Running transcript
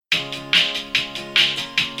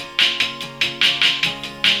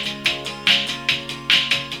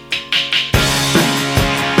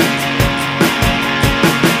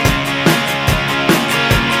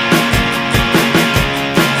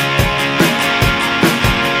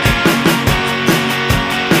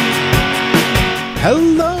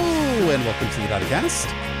Hello, and welcome to the Podcast.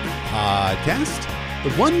 The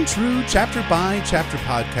one true chapter-by-chapter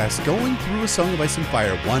podcast going through A Song of Ice and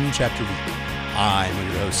Fire, one chapter a week. I'm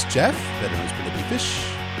your host, Jeff, better known as Penelope Fish.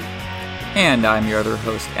 And I'm your other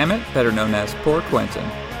host, Emmett, better known as Poor Quentin.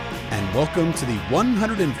 And welcome to the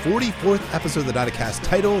 144th episode of the Podcast,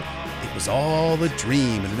 titled It Was All a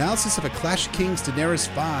Dream, an analysis of A Clash of Kings Daenerys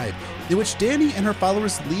 5, in which Dany and her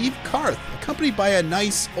followers leave Qarth, accompanied by a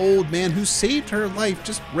nice old man who saved her life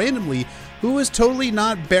just randomly, who is totally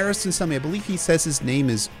not Barristan Selmy. I believe he says his name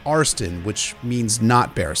is Arstan, which means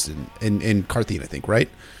not Barristan in Qarthian, I think, right?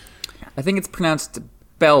 I think it's pronounced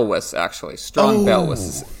Belwys, actually. Strong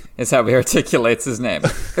Belwys is how he articulates his name.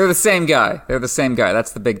 They're the same guy.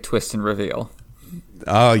 That's the big twist and reveal.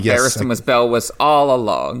 Oh, yes. Barristan was Belwys all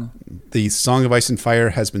along. The Song of Ice and Fire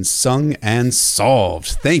has been sung and solved.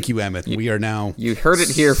 Thank you, Emmett. We are now... You heard it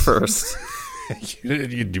here first.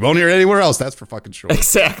 You won't hear it anywhere else, that's for fucking sure.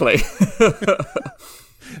 Exactly.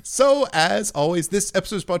 So, as always, this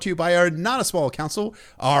episode is brought to you by our not a small council,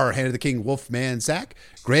 our Hand of the King Wolfman Zach,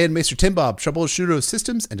 Grand Maester Tim Bob, troubleshooter of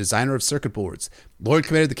systems and designer of circuit boards, Lord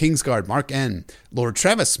Commander of the Kingsguard Mark N, Lord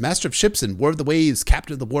Travis, Master of Ships and War of the Waves,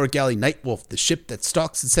 Captain of the War Galley Nightwolf, the ship that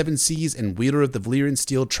stalks the seven seas, and wielder of the Valyrian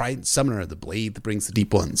Steel Trident Summoner, the blade that brings the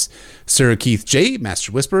deep ones, Sir Keith J,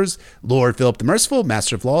 Master of Whispers, Lord Philip the Merciful,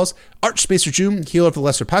 Master of Laws, Archmaester June, Healer of the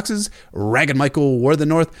Lesser Poxes, Ragged Michael, War of the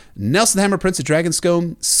North, Nelson Hammer, Prince of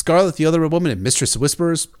Dragonscone, Scarlet the Other Woman and Mistress of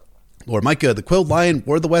Whispers, Lord Micah, the Quilled Lion,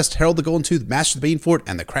 War of the West, Herald the Golden Tooth, Master of the Banefort,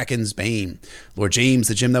 and the Kraken's Bane. Lord James,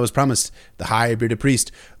 the Gem that was promised, the High Bearded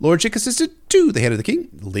Priest. Lord Jick Assistant to the Hand of the King,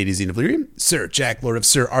 Lady Zena of Valyrian. Sir Jack, Lord of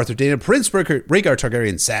Sir Arthur Dana, Prince Rhaegar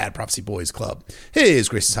Targaryen, Sad Prophecy Boys Club. His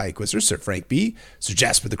Grace's High Inquisitor, Sir Frank B. Sir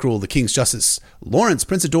Jasper the Cruel, the King's Justice. Lawrence,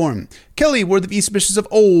 Prince of Dorne. Kelly, Ward of East Bishops of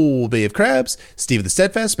Old Bay of Crabs. Steve the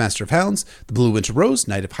Steadfast, Master of Hounds. The Blue Winter Rose,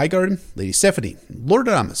 Knight of Highgarden. Lady Stephanie. Lord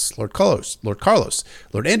Adamus, Lord Carlos.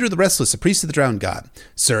 Lord Andrew the Restless, the Priest of the Drowned God.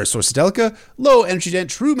 Sir Sorcedelica, Low Energy Dent,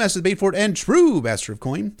 True Master of the Banefort, and True Master of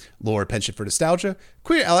Coin. Lord Penchant for Nostalgia.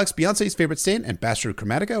 Queer Alex, Beyonce's favorite stand, and Bastard of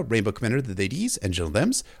Chromatica, Rainbow Commander of the Ladies and Gentle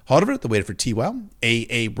Thems, Haldiver, the Waiter for T-Wow,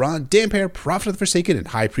 A.A. Bron, Dampere, Prophet of the Forsaken, and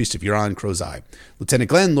High Priest of Euron Crow's-Eye, Lieutenant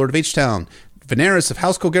Glenn, Lord of H-Town, Veneris of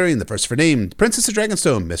House Colgarian, the first of her name, Princess of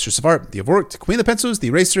Dragonstone, Mistress of Art, the Overworked, Queen of the Pencils, the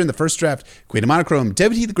Eraser in the First Draft, Queen of Monochrome,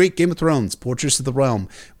 Devotee the Great Game of Thrones, Portress of the Realm,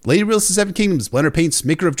 Lady Realist of Seven Kingdoms, Blender Paints,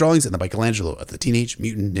 Maker of Drawings, and the Michelangelo of the Teenage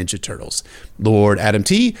Mutant Ninja Turtles, Lord Adam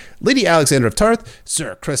T, Lady Alexander of Tarth,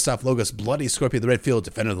 Sir Christoph Logos, Bloody Scorpion of the Redfield,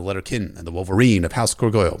 Defender of the Letterkin, and the Wolverine of House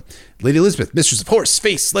Gorgoyle, Lady Elizabeth, Mistress of Horse,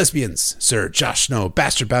 Face, Lesbians, Sir Josh Snow,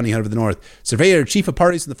 Bastard Bounty Hunter of the North, Surveyor, Chief of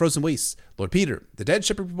Parties in the Frozen Wastes, Lord Peter, the Dead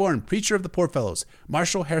Shepherd Reborn, Preacher of the Poor Fellows,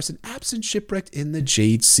 Marshal Harrison, absent shipwrecked in the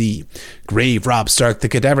Jade Sea, Grave Rob Stark, the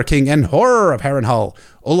Cadaver King, and Horror of Harrenhal,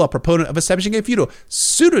 Ola, proponent of establishing a feudal,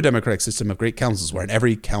 pseudo-democratic system of great councils wherein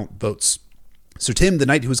every count votes. Sir Tim, the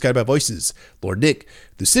knight who was guided by voices, Lord Nick,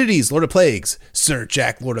 Thucydides, Lord of Plagues, Sir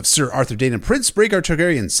Jack, Lord of Sir Arthur Dane, and Prince Rhaegar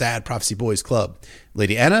Targaryen, Sad Prophecy Boys Club,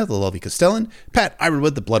 Lady Anna, the lovely Castellan, Pat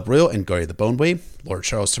Ironwood, the Blood Royal, and Guardian of the Boneway, Lord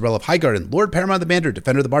Charles Tyrell of Highgarden, Lord Paramount the Mander,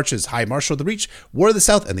 Defender of the Marches, High Marshal of the Reach, War of the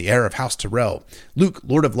South, and the Heir of House Tyrell, Luke,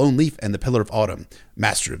 Lord of Lone Leaf, and the Pillar of Autumn,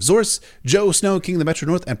 Master of Zorse, Joe Snow, King of the Metro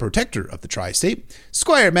North, and Protector of the Tri-State,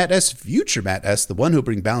 Squire Matt S., Future Matt S., the one who will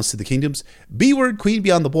bring balance to the kingdoms, B-Word, Queen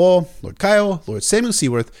Beyond the Wall, Lord Kyle, Lord Samuel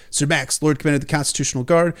Seaworth, Sir Max, Lord Commander of the Constitutional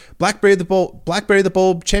Guard, Blackberry the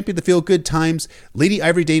Bulb, Champion of the Feel Good Times, Lady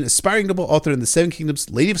Ivory Dane, aspiring noble author in the Seven Kingdoms,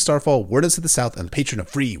 Lady of Starfall, Wardess of the South, and the patron of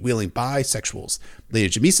free-wheeling bisexuals, Lady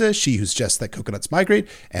Jamisa, she who suggests that coconuts migrate,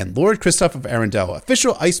 and Lord Christoph of Arendelle,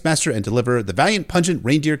 official Ice Master and Deliverer, the valiant, pungent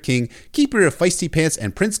Reindeer King, keeper of feisty pants,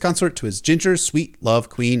 and Prince Consort to his ginger, sweet love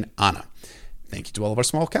Queen Anna. Thank you to all of our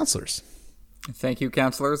small counselors. Thank you,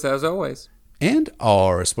 counselors, as always. And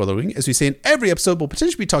our spoiler wing, as we say in every episode, we'll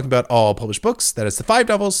potentially be talking about all published books. That is the 5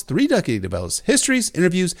 novels, 3 decade novellas, histories,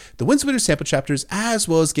 interviews, the Winds of Winter sample chapters, as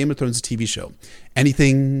well as Game of Thrones TV show.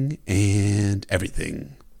 Anything and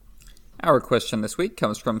everything. Our question this week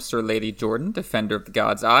comes from Sir Lady Jordan, Defender of the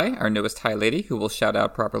God's Eye, our newest High Lady, who will shout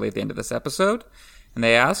out properly at the end of this episode. And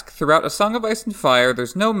they ask, throughout A Song of Ice and Fire,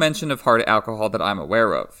 there's no mention of hard alcohol that I'm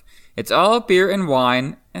aware of. It's all beer and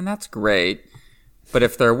wine, and that's great. But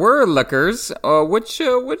if there were liquors, which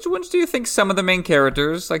ones do you think some of the main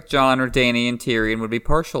characters, like Jon or Dany and Tyrion, would be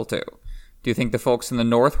partial to? Do you think the folks in the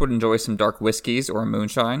north would enjoy some dark whiskeys or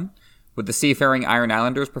moonshine? Would the seafaring Iron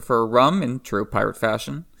Islanders prefer rum in true pirate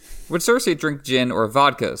fashion? Would Cersei drink gin or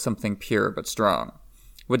vodka, something pure but strong?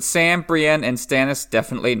 Would Sam, Brienne, and Stannis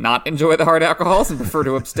definitely not enjoy the hard alcohols and prefer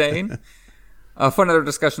to abstain? Fun other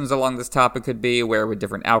discussions along this topic could be where would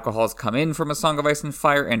different alcohols come in from A Song of Ice and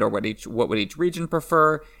Fire, and or what would each region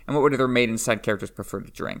prefer, and what would other made inside characters prefer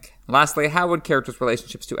to drink. Lastly, how would characters'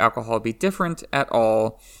 relationships to alcohol be different at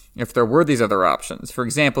all if there were these other options? For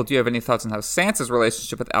example, do you have any thoughts on how Sansa's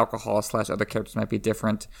relationship with alcohol / other characters might be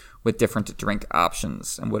different with different drink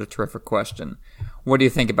options? And what a terrific question. What do you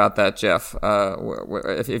think about that, Jeff?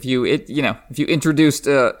 If you introduced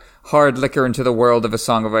hard liquor into the world of A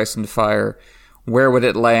Song of Ice and Fire, where would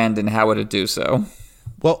it land and how would it do so?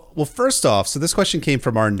 Well, first off, so this question came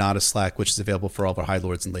from our Not a Slack, which is available for all of our High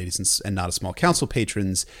Lords and Ladies and Not a Small Council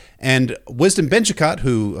patrons. And Wisdom Benchicott,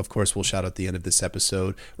 who, of course, we'll shout out at the end of this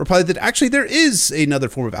episode, replied that actually there is another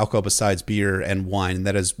form of alcohol besides beer and wine, and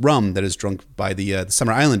that is rum that is drunk by the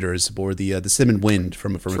Summer Islanders aboard the Cinnamon Wind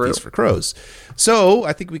from A Feast for Crows. So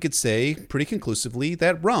I think we could say pretty conclusively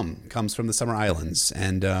that rum comes from the Summer Islands.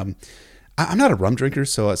 And I'm not a rum drinker,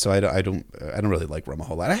 so I don't really like rum a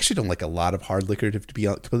whole lot. I actually don't like a lot of hard liquor, to be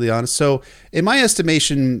completely honest. So in my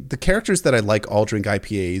estimation, the characters that I like all drink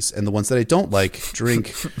IPAs, and the ones that I don't like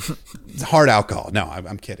drink hard alcohol. No,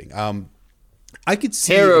 I'm kidding. I could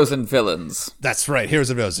see heroes and villains. That's right, heroes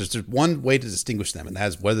and villains. There's just one way to distinguish them, and that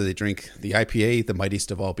is whether they drink the IPA, the mightiest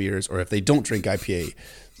of all beers, or if they don't drink IPA,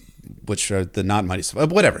 which are the not mightiest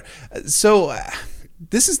of whatever. So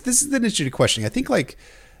this is an interesting question. I think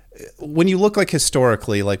when you look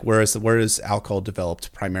historically, where is alcohol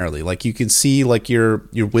developed primarily? You can see your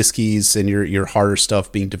whiskeys and your harder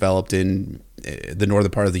stuff being developed in the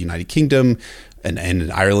northern part of the United Kingdom and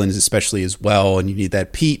in Ireland especially as well. And you need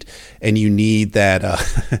that peat, and you need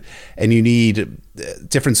that, and you need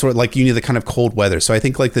different sort, you need the kind of cold weather. So I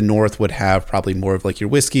think the North would have probably more of your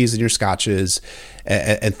whiskeys and your scotches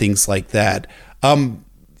and things like that.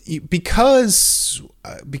 Because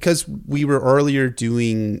we were earlier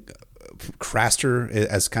doing Craster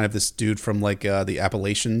as kind of this dude from the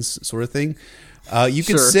Appalachians sort of thing, you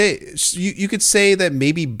could say that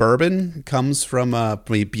maybe bourbon comes from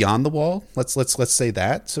beyond the wall. Let's say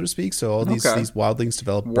that, so to speak. So all these wildlings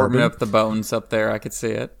develop warming bourbon. Up the bones up there. I could see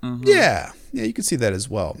it. Mm-hmm. Yeah, you could see that as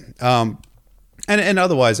well. And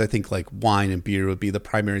otherwise, I think wine and beer would be the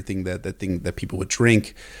primary thing that people would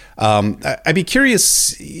drink. I'd be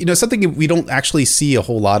curious, something we don't actually see a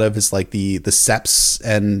whole lot of is the seps,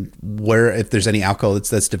 and if there's any alcohol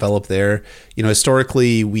that's developed there.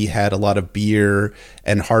 Historically, we had a lot of beer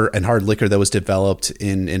and hard liquor that was developed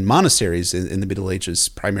in monasteries in the Middle Ages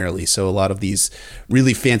primarily. So a lot of these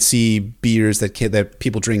really fancy beers that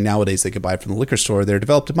people drink nowadays they could buy from the liquor store, they're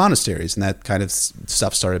developed in monasteries, and that kind of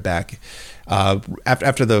stuff started back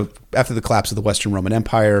after the collapse of the Western Roman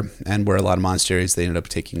Empire, and where a lot of monasteries, they ended up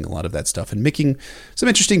taking a lot of that stuff and making some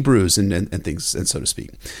interesting brews and things, and so to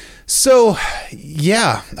speak. So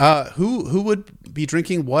yeah, who would be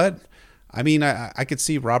drinking what? I mean, I could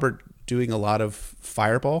see Robert doing a lot of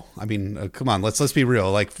Fireball. I mean, come on, let's be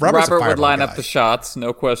real. Robert would line up the shots,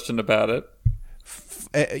 no question about it.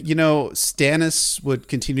 Stannis would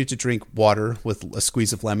continue to drink water with a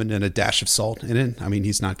squeeze of lemon and a dash of salt in it. I mean,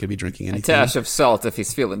 he's not going to be drinking anything. A dash of salt if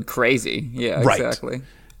he's feeling crazy. Yeah, right. Exactly.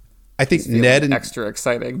 I think Ned and extra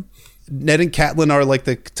exciting. Ned and Catelyn are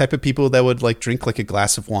the type of people that would drink a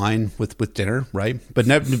glass of wine with dinner, right? But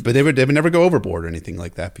they would never go overboard or anything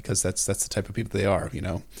like that, because that's the type of people they are,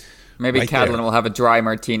 Maybe right Catelyn there. will have a dry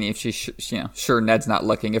martini if she's sure Ned's not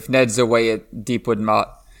looking. If Ned's away at Deepwood Motte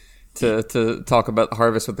to talk about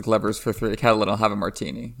Harvest with the Clevers for 3, Catelyn will have a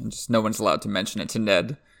martini, and just no one's allowed to mention it to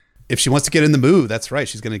Ned. If she wants to get in the mood, that's right.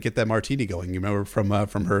 She's going to get that martini going. You remember from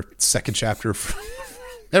her second chapter.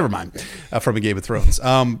 Never mind. From A Game of Thrones.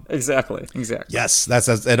 Exactly. Yes, that's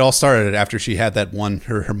it. All started after she had that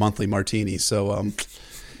her monthly martini. So,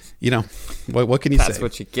 what can you say? That's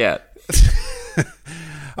what you get.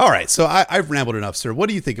 All right, so I've rambled enough, sir. What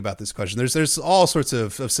do you think about this question? There's all sorts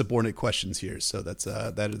of subordinate questions here, so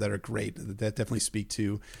that are great. That definitely speak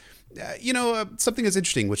to, something that's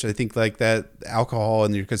interesting, which I think that alcohol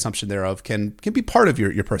and your consumption thereof can be part of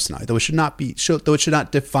your personality, though it should not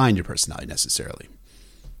define your personality necessarily.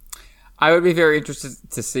 I would be very interested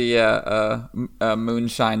to see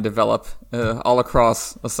moonshine develop all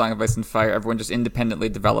across A Song of Ice and Fire. Everyone just independently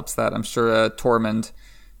develops that. I'm sure Tormund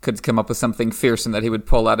could come up with something fearsome that he would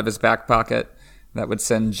pull out of his back pocket that would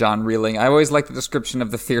send Jon reeling. I always like the description of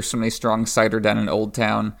the fearsomely strong cider down in Old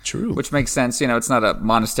Town. True. Which makes sense. It's not a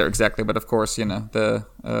monastery exactly, but of course, the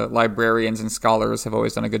librarians and scholars have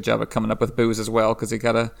always done a good job of coming up with booze as well, because you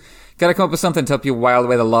gotta come up with something to help you while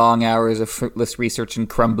away the long hours of fruitless research and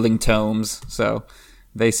crumbling tomes. So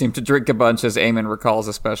They seem to drink a bunch, as Eamon recalls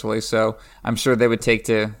especially, so I'm sure they would take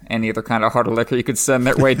to any other kind of harder liquor you could send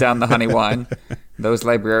their way down the honey wine. Those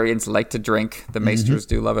librarians like to drink. The maesters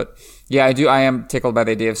do love it. Yeah, I do. I am tickled by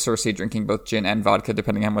the idea of Cersei drinking both gin and vodka,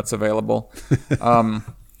 depending on what's available.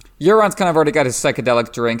 Euron's kind of already got his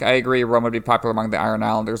psychedelic drink. I agree, rum would be popular among the Iron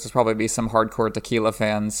Islanders. There's probably be some hardcore tequila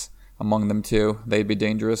fans among them, too. They'd be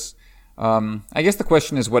dangerous. I guess the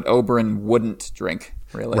question is what Oberyn wouldn't drink,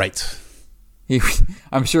 really. Right.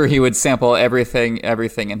 I'm sure he would sample everything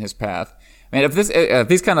in his path. I mean, if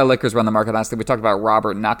these kind of liquors were on the market, honestly, we talked about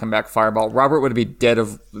Robert knocking back Fireball. Robert would be dead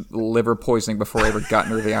of liver poisoning before he ever got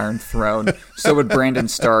near the Iron Throne. So would Brandon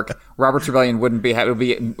Stark. Robert's Rebellion wouldn't be. It would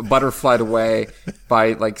be butterflied away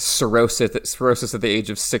by like cirrhosis at the age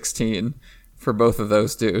of 16 for both of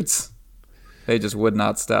those dudes. They just would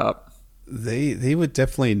not stop. They would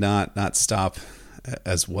definitely not stop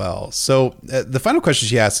as well. So the final question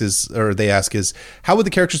they ask is, how would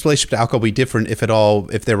the character's relationship to alcohol be different, if at all,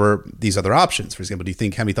 if there were these other options? For example, do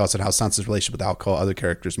you have any thoughts on how Sansa's relationship with alcohol, other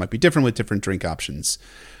characters might be different with different drink options?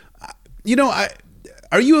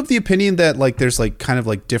 Are you of the opinion that like there's like kind of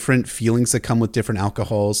like different feelings that come with different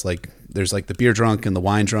alcohols? Like there's like the beer drunk and the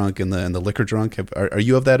wine drunk and the liquor drunk. Are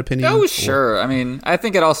you of that opinion? Oh, sure. I mean, I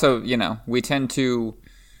think it also, we tend to,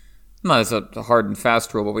 not as a hard and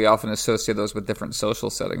fast rule, but we often associate those with different social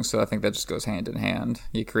settings. So I think that just goes hand in hand.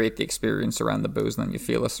 You create the experience around the booze and then you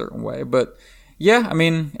feel a certain way. But yeah, I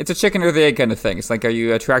mean, it's a chicken or the egg kind of thing. It's like, are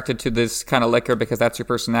you attracted to this kind of liquor because that's your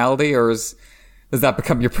personality, or does that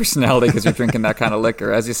become your personality because you're drinking that kind of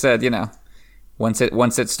liquor? As you said, once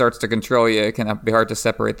it starts to control you, it can be hard to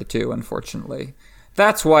separate the two, unfortunately.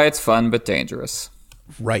 That's why it's fun but dangerous.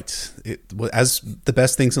 Right. As the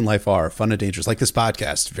best things in life are, fun and dangerous. Like this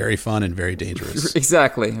podcast, very fun and very dangerous.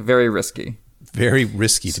 Exactly. Very risky. Very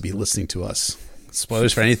risky to be listening to us.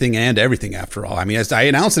 Spoilers for anything and everything, after all. I mean, I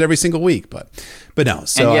announce it every single week, but no.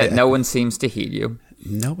 So and yet no one seems to heed you.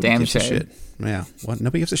 Nobody gives a shit. Yeah.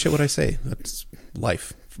 Nobody gives a shit what I say. That's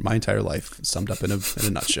life. My entire life summed up in a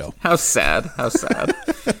nutshell. How sad.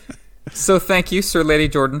 So thank you, Sir Lady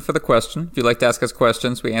Jordan, for the question. If you'd like to ask us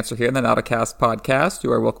questions we answer here in the Nauticast podcast,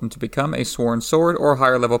 you are welcome to become a Sworn Sword or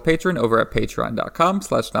higher level patron over at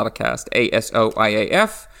patreon.com/Nauticast,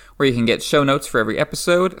 ASOIAF, where you can get show notes for every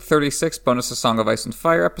episode, 36 bonus A Song of Ice and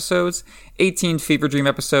Fire episodes, 18 Fever Dream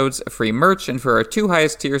episodes, free merch, and for our 2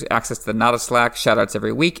 highest tiers, access to the Nauta Slack, shoutouts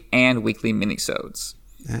every week, and weekly minisodes.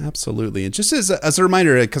 Absolutely. And just as a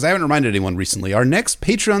reminder, because I haven't reminded anyone recently, our next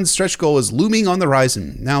Patreon stretch goal is looming on the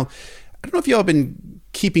horizon. Now, I don't know if y'all have been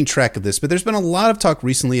keeping track of this, but there's been a lot of talk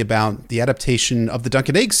recently about the adaptation of the Dunk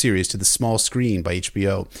and Egg series to the small screen by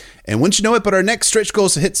HBO. And wouldn't you know it, but our next stretch goal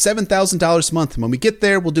is to hit $7,000 a month. And when we get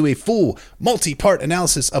there, we'll do a full multi-part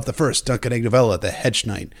analysis of the first Dunk and Egg novella, The Hedge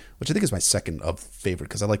Knight, which I think is my second of favorite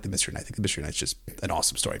because I like The Mystery Knight. I think The Mystery Knight's just an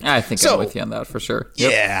awesome story. I think I'm with you on that for sure.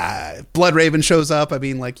 Yep. Yeah. Blood Raven shows up. I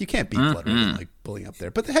mean, like, you can't beat Blood Raven, like, bullying up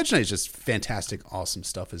there. But The Hedge Knight is just fantastic, awesome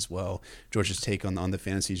stuff as well. George's take on the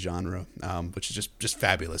fantasy genre, which is just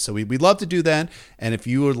fabulous. So we'd love to do that. And if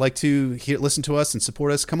you would like to listen to us and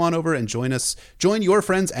support us, come on over and join us. Join your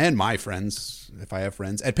friends and my friends, if I have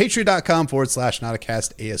friends, at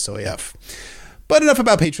patreon.com/Nauticast ASOF. But enough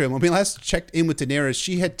about Patreon. When we last checked in with Daenerys,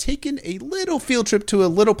 she had taken a little field trip to a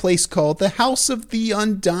little place called the House of the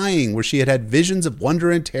Undying, where she had visions of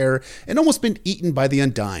wonder and terror and almost been eaten by the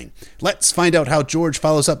Undying. Let's find out how George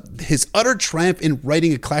follows up his utter triumph in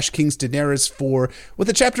writing A Clash of Kings Daenerys 4 with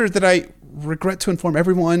a chapter that I regret to inform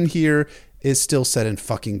everyone here is still set in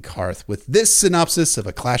fucking Karth, with this synopsis of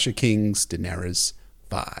A Clash of Kings Daenerys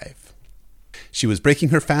 5. She was breaking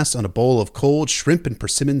her fast on a bowl of cold shrimp and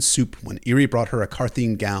persimmon soup when Irri brought her a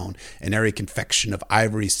Carthene gown, an airy confection of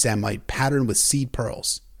ivory samite patterned with seed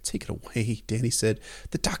pearls. "Take it away," Dany said.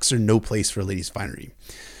 "The docks are no place for a lady's finery."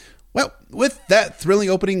 Well, with that thrilling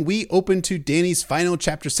opening, we open to Dany's final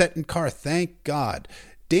chapter set in Karth, thank God.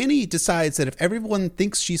 Dany decides that if everyone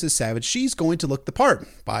thinks she's a savage, she's going to look the part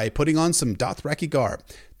by putting on some Dothraki garb.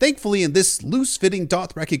 Thankfully, in this loose-fitting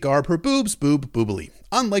Dothraki garb, her boobs boob boobily,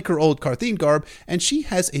 unlike her old Carthene garb, and she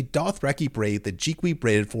has a Dothraki braid that Jhiqui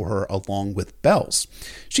braided for her along with bells.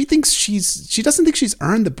 She doesn't think she's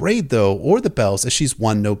earned the braid, though, or the bells, as she's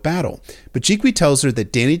won no battle. But Jhiqui tells her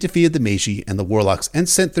that Dany defeated the Magi and the Warlocks and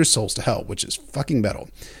sent their souls to hell, which is fucking metal.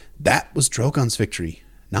 That was Drogon's victory,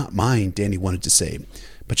 not mine, Dany wanted to say.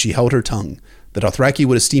 But she held her tongue. The Dothraki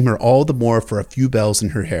would esteem her all the more for a few bells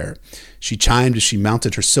in her hair. She chimed as she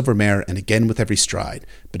mounted her silver mare, and again with every stride.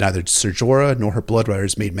 But neither Ser Jorah nor her blood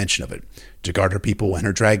riders made mention of it. To guard her people and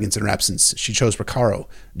her dragons in her absence, she chose Rakaro,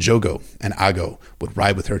 Jogo, and Ago would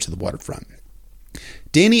ride with her to the waterfront.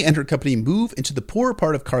 Dany and her company move into the poorer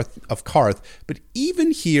part of Qarth, but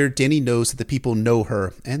even here, Dany knows that the people know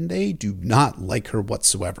her, and they do not like her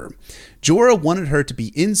whatsoever. Jorah wanted her to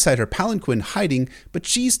be inside her palanquin hiding, but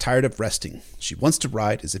she's tired of resting. She wants to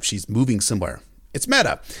ride as if she's moving somewhere. It's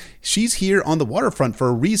meta. She's here on the waterfront for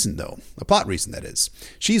a reason, though. A plot reason, that is.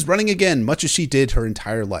 She's running again, much as she did her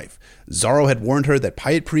entire life. Xaro had warned her that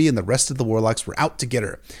Pyat Pree and the rest of the warlocks were out to get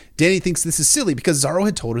her. Dany thinks this is silly because Xaro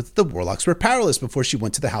had told her that the warlocks were powerless before she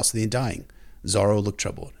went to the House of the Undying. Xaro looked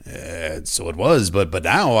troubled. So it was, but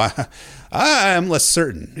now I am less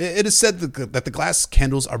certain. It is said that the glass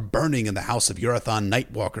candles are burning in the house of Urathon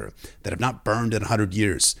Nightwalker that have not burned in 100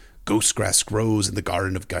 years. Ghost grass grows in the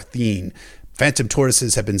garden of Garthene. Phantom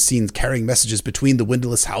tortoises have been seen carrying messages between the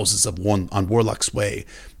windowless houses on Warlock's Way,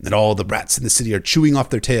 and all the rats in the city are chewing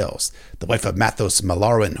off their tails. The wife of Mathos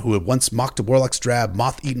Malarin, who had once mocked a warlock's drab,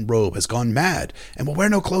 moth-eaten robe, has gone mad and will wear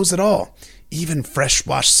no clothes at all. Even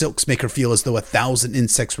fresh-washed silks make her feel as though 1,000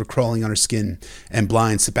 insects were crawling on her skin, and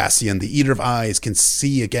blind Sebastian, the eater of eyes, can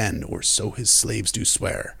see again, or so his slaves do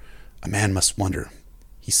swear. A man must wonder.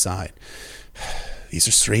 He sighed. These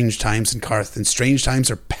are strange times in Qarth, and strange times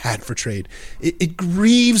are bad for trade. It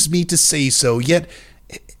grieves me to say so, yet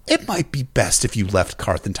it might be best if you left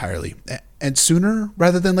Qarth entirely. And sooner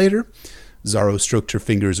rather than later? Xaro stroked her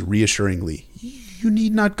fingers reassuringly. You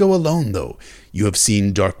need not go alone, though. You have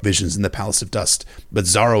seen dark visions in the Palace of Dust, but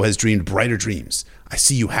Xaro has dreamed brighter dreams. I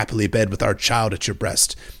see you happily abed with our child at your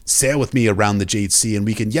breast. Sail with me around the Jade Sea, and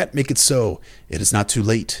we can yet make it so. It is not too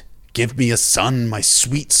late. Give me a son, my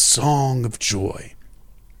sweet song of joy.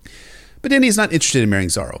 But Dany is not interested in marrying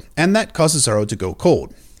Xaro, and that causes Xaro to go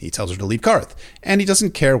cold. He tells her to leave Qarth, and he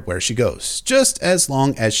doesn't care where she goes, just as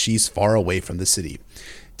long as she's far away from the city.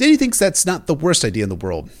 Dany thinks that's not the worst idea in the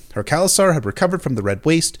world. Her Khalasar had recovered from the Red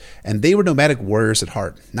Waste, and they were nomadic warriors at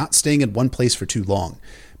heart, not staying in one place for too long.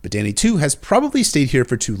 But Dany, too, has probably stayed here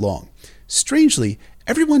for too long. Strangely,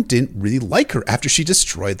 everyone didn't really like her after she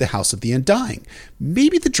destroyed the House of the Undying.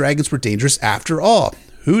 Maybe the dragons were dangerous after all.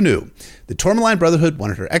 Who knew? The Tourmaline Brotherhood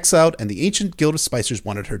wanted her exiled, and the ancient Guild of Spicers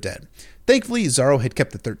wanted her dead. Thankfully, Xaro had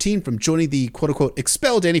kept the 13 from joining the quote-unquote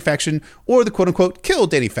expel Dany faction or the quote-unquote kill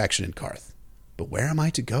Dany faction in Qarth. But where am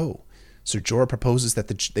I to go? Ser Jorah proposes that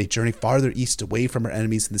they journey farther east away from her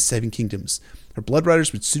enemies in the Seven Kingdoms. Her blood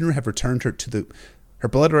riders would sooner have returned Her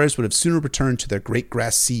blood riders would have sooner returned to their great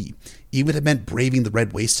grass sea, even if it meant braving the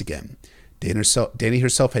Red Waste again. Dany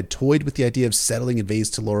herself had toyed with the idea of settling in Vaes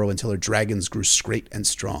Telloro until her dragons grew great and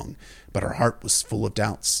strong, but her heart was full of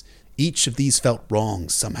doubts. Each of these felt wrong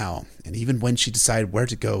somehow, and even when she decided where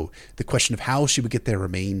to go, the question of how she would get there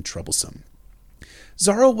remained troublesome.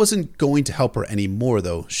 Xaro wasn't going to help her anymore,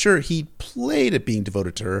 though. Sure, he played at being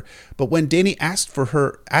devoted to her, but when Dany asked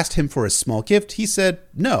him for a small gift, he said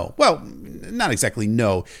no. Well, not exactly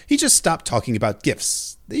no. He just stopped talking about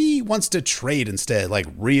gifts. He wants to trade instead, like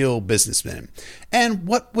real businessmen. And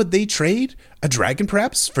what would they trade? A dragon,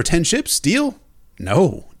 perhaps? For 10 ships? Deal?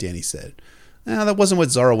 No, Dany said. That wasn't what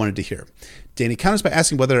Xaro wanted to hear. Dany counters by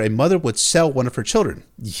asking whether a mother would sell one of her children.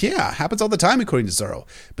 Yeah, happens all the time, according to Xaro.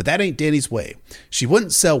 But that ain't Dany's way. She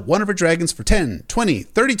wouldn't sell one of her dragons for 10, 20,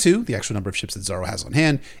 32, the actual number of ships that Xaro has on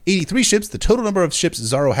hand, 83 ships, the total number of ships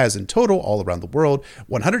Xaro has in total all around the world,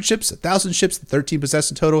 100 ships, 1,000 ships, the 13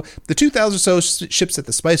 possessed in total, the 2,000 or so ships that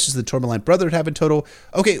the Spicers and the Tourmaline Brotherhood have in total.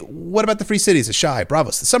 Okay, what about the Free Cities, Asshai,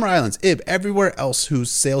 Braavos, the Summer Islands, Ib, everywhere else who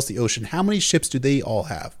sails the ocean? How many ships do they all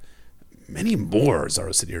have? Many more,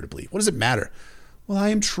 Xaro said irritably. What does it matter? Well, I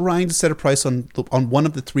am trying to set a price on one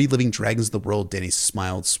of the 3 living dragons of the world. Dany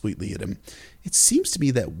smiled sweetly at him. It seems to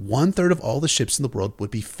me that 1/3 of all the ships in the world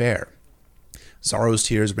would be fair. Xaro's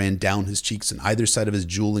tears ran down his cheeks on either side of his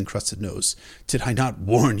jewel-encrusted nose. Did I not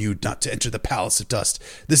warn you not to enter the Palace of Dust?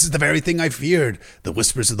 This is the very thing I feared. The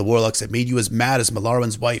whispers of the warlocks have made you as mad as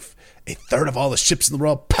Malarin's wife. 1/3 of all the ships in the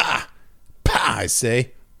world. Pah! Pah, I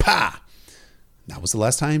say. Pah! That was the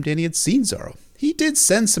last time Dany had seen Xaro. He did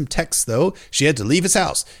send some texts, though. She had to leave his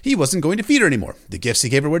house. He wasn't going to feed her anymore. The gifts he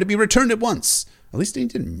gave her were to be returned at once. At least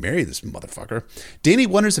Dany didn't marry this motherfucker. Dany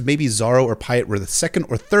wonders if maybe Xaro or Pyat were the second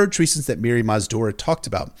or third Treesons that Mirri Maz Duur talked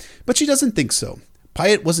about, but she doesn't think so.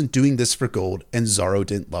 Pyat wasn't doing this for gold, and Xaro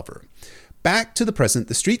didn't love her. Back to the present,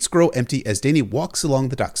 the streets grow empty as Dany walks along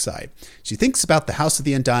the dockside. She thinks about the House of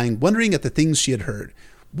the Undying, wondering at the things she had heard.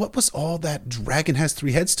 What was all that dragon has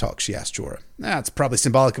 3 heads talk, she asked Jorah. It's probably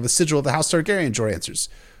symbolic of a sigil of the House Targaryen, Jorah answers.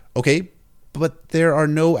 Okay, but there are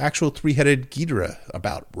no actual 3-headed Ghidorah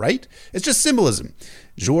about, right? It's just symbolism.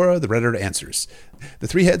 Jorah the Redder answers. The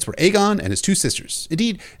 3 heads were Aegon and his 2 sisters.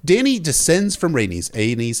 Indeed, Dany descends from Rhaenys,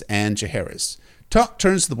 Aenys, and Jaehaerys. Talk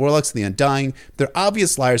turns to the Warlocks and the Undying. They're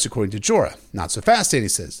obvious liars according to Jorah. Not so fast,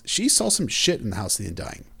 Dany says. She saw some shit in the House of the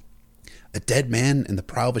Undying. A dead man in the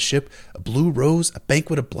prow of a ship, a blue rose, a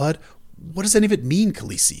banquet of blood. What does any of it mean,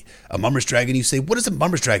 Khaleesi? A mummer's dragon, you say? What is a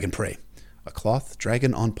mummer's dragon, pray? A cloth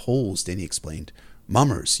dragon on poles, Dany explained.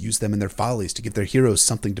 Mummers use them in their follies to give their heroes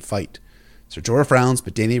something to fight. Ser Jorah frowns,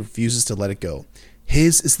 but Dany refuses to let it go.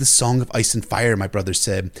 His is the Song of Ice and Fire, my brother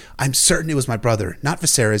said. I'm certain it was my brother, not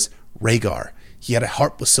Viserys, Rhaegar. He had a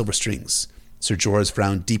harp with silver strings. Ser Jorah's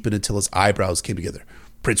frown deepened until his eyebrows came together.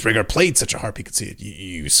 Prince Rhaegar played such a harp he could see it.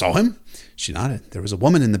 You saw him? She nodded. There was a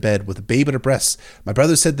woman in the bed with a babe at her breasts. My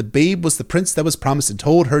brother said the babe was the prince that was promised and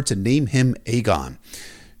told her to name him Aegon.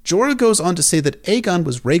 Jorah goes on to say that Aegon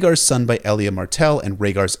was Rhaegar's son by Elia Martell and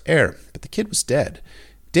Rhaegar's heir, but the kid was dead.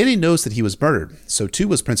 Dany knows that he was murdered, so too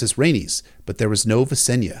was Princess Rhaenys, but there was no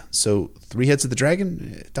Visenya, so 3 heads of the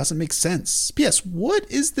dragon? It doesn't make sense. P.S. What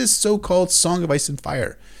is this so-called Song of Ice and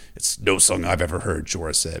Fire? It's no song I've ever heard,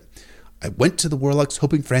 Jorah said. I went to the Warlocks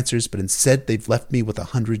hoping for answers, but instead they've left me with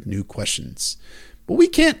 100 new questions. But we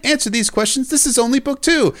can't answer these questions. This is only book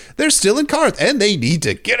 2. They're still in Qarth, and they need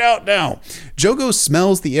to get out now. Jogo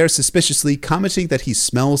smells the air suspiciously, commenting that he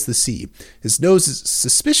smells the sea. His nose is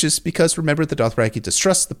suspicious because, remember, the Dothraki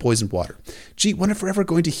distrust the poisoned water. Gee, when if we're ever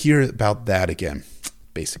going to hear about that again?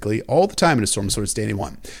 Basically, all the time in A Storm of Swords, Dany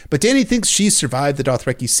won. But Dany thinks she's survived the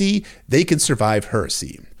Dothraki sea. They can survive her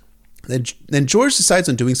sea. Then George decides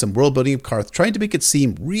on doing some world building of Qarth, trying to make it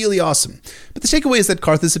seem really awesome. But the takeaway is that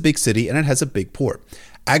Qarth is a big city and it has a big port.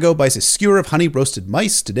 Aggo buys a skewer of honey-roasted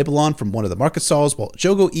mice to nibble on from one of the market stalls, while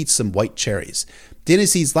Jogo eats some white cherries. Dany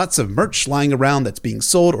sees lots of merch lying around that's being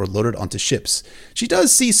sold or loaded onto ships. She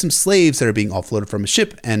does see some slaves that are being offloaded from a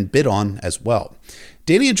ship and bid on as well.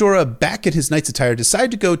 Dany and Jorah, back at his knight's attire, decide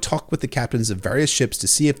to go talk with the captains of various ships to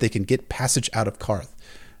see if they can get passage out of Qarth.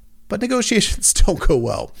 But negotiations don't go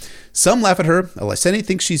well. Some laugh at her. Alysanne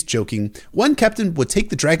thinks she's joking. One captain would take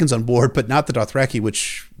the dragons on board, but not the Dothraki,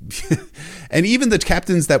 which... and even the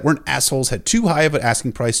captains that weren't assholes had too high of an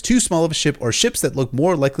asking price, too small of a ship, or ships that looked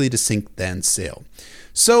more likely to sink than sail.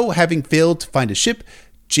 So, having failed to find a ship,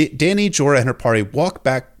 Dany, Jorah, and her party walk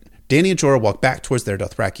back towards their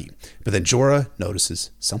Dothraki. But then Jorah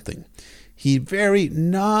notices something. He very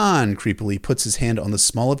non-creepily puts his hand on the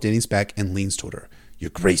small of Dany's back and leans toward her. Your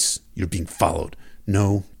Grace, you're being followed.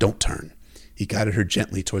 No, don't turn. He guided her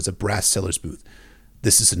gently towards a brass seller's booth.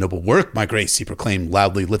 This is a noble work, my Grace, he proclaimed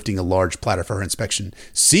loudly, lifting a large platter for her inspection.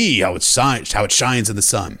 See how it shines in the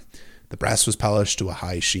sun. The brass was polished to a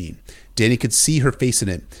high sheen. Dany could see her face in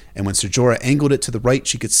it, and when Ser Jorah angled it to the right,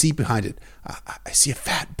 she could see behind it. I see a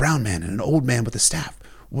fat brown man and an old man with a staff.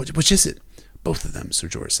 Which is it? Both of them, Ser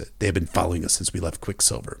Jorah said. They have been following us since we left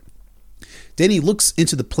Quicksilver. Dany looks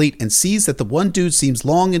into the plate and sees that the one dude seems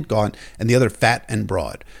long and gaunt and the other fat and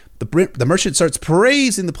broad. The merchant starts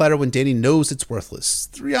praising the platter when Dany knows it's worthless.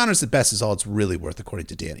 3 honors at best is all it's really worth, according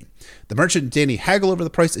to Dany. The merchant and Dany haggle over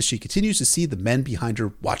the price as she continues to see the men behind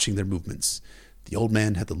her watching their movements. The old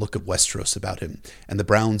man had the look of Westeros about him, and the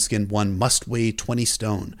brown-skinned one must weigh 20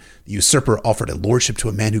 stone. The usurper offered a lordship to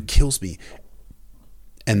a man who kills me,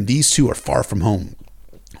 and these two are far from home.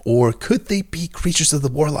 Or could they be creatures of the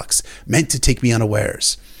Warlocks, meant to take me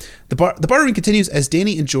unawares? The bartering continues as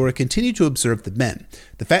Dany and Jorah continue to observe the men.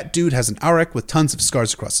 The fat dude has an arak with tons of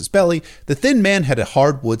scars across his belly. The thin man had a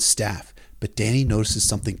hardwood staff. But Dany notices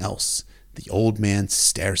something else. The old man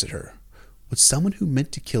stares at her. Would someone who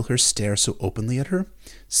meant to kill her stare so openly at her?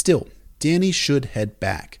 Still, Dany should head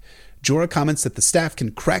back. Jorah comments that the staff can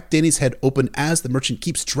crack Dany's head open as the merchant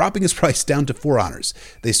keeps dropping his price down to 4 honors.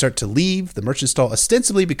 They start to leave the merchant stall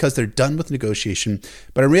ostensibly because they're done with negotiation,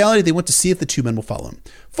 but in reality they want to see if the 2 men will follow him.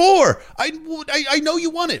 4! I know you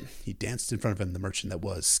want it! He danced in front of him, the merchant that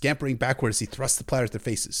was, scampering backward as he thrust the platter at their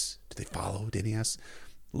faces. Do they follow? Dany asked.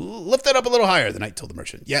 Lift that up a little higher, the knight told the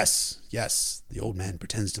merchant. Yes. The old man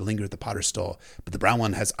pretends to linger at the potter's stall, but the brown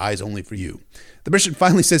one has eyes only for you. The merchant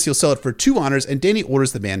finally says he'll sell it for 2 honors, and Dany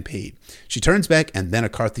orders the man paid. She turns back, and then a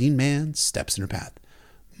Qartheen man steps in her path.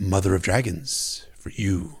 Mother of dragons, for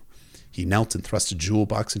you. He knelt and thrust a jewel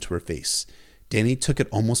box into her face. Dany took it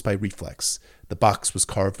almost by reflex. The box was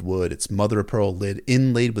carved wood, its mother-of-pearl lid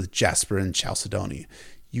inlaid with jasper and chalcedony.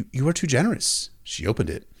 You are too generous. She opened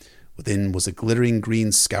it. Within was a glittering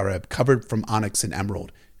green scarab covered from onyx and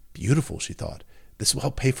emerald. Beautiful, she thought. This will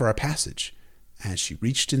help pay for our passage. As she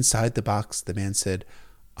reached inside the box, the man said,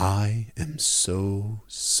 I am so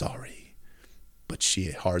sorry. But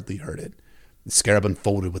she hardly heard it. The scarab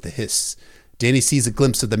unfolded with a hiss. Dany sees a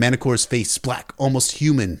glimpse of the Manicore's face, black, almost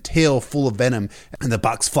human, tail full of venom, and the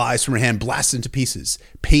box flies from her hand, blasted into pieces.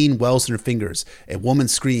 Pain wells in her fingers. A woman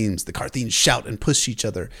screams. The Qartheen shout and push each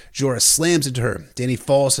other. Jorah slams into her. Dany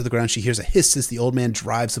falls to the ground. She hears a hiss as the old man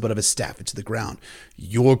drives the butt of his staff into the ground.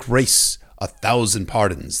 Your grace, 1,000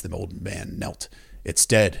 pardons, the old man knelt. It's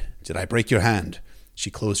dead. Did I break your hand?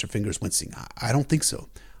 She closed her fingers, wincing. I don't think so.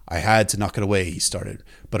 I had to knock it away, he started,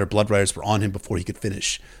 but her blood riders were on him before he could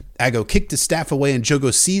finish. Aggo kicked his staff away, and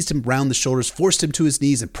Jogo seized him round the shoulders, forced him to his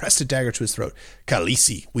knees, and pressed a dagger to his throat.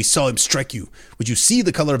 Khaleesi, we saw him strike you. Would you see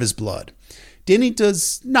the color of his blood? Dany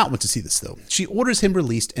does not want to see this, though. She orders him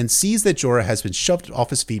released and sees that Jorah has been shoved off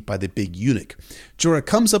his feet by the big eunuch. Jorah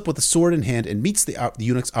comes up with a sword in hand and meets the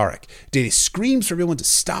eunuch's arak. Dany screams for everyone to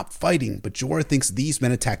stop fighting, but Jorah thinks these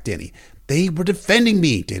men attacked Dany. They were defending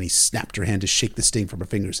me. Dany snapped her hand to shake the sting from her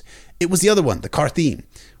fingers. It was the other one, the Qartheen.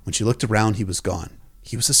 When she looked around, he was gone.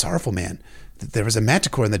 He was a sorrowful man. There was a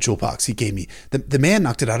manticore in the jewel box he gave me. The man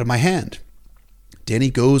knocked it out of my hand.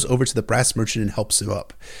 Dany goes over to the brass merchant and helps him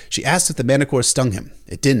up. She asks if the manicore stung him.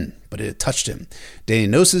 It didn't, but it had touched him. Dany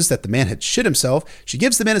notices that the man had shit himself. She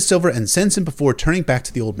gives the man a silver and sends him before turning back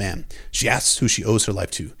to the old man. She asks who she owes her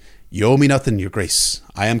life to. You owe me nothing, your grace.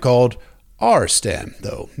 I am called Arstan,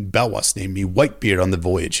 though. Belwas named me Whitebeard on the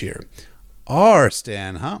voyage here.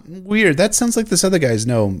 Arstan, huh? Weird. That sounds like this other guy I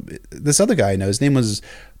know. His name was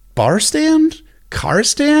Barstan?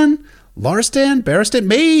 Karstan? Larstan? Barristan?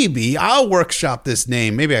 Maybe. I'll workshop this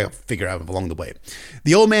name. Maybe I'll figure it out along the way.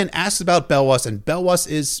 The old man asks about Belwas, and Belwas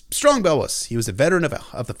is Strong Belwas. He was a veteran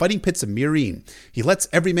of the fighting pits of Meereen. He lets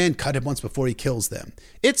every man cut him once before he kills them.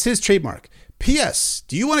 It's his trademark. P.S.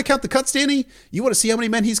 Do you want to count the cuts, Dany? You want to see how many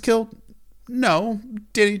men he's killed? No,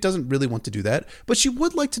 Dany doesn't really want to do that, but she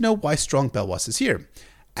would like to know why Strong Belwas is here.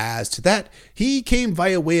 As to that, he came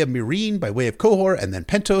via way of Meereen, by way of Qohor, and then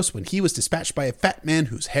Pentos when he was dispatched by a fat man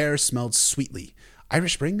whose hair smelled sweetly.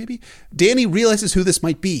 Irish Spring, maybe? Dany realizes who this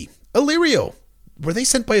might be. Illyrio. Were they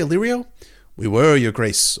sent by Illyrio? We were, your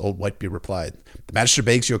grace, old Whitebeard replied. The Magister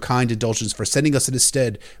begs your kind indulgence for sending us in his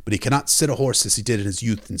stead, but he cannot sit a horse as he did in his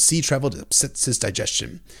youth, and sea travel upsets his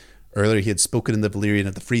digestion. Earlier he had spoken in the Valyrian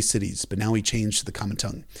of the free cities, but now he changed to the common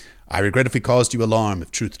tongue. I regret if we caused you alarm,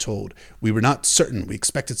 if truth told. We were not certain. We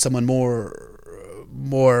expected someone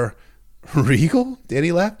more regal?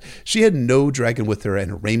 Dany laughed. She had no dragon with her,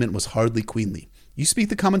 and her raiment was hardly queenly. You speak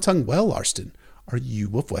the common tongue well, Arstan. Are you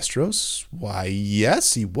of Westeros? Why,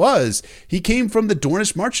 yes, he was. He came from the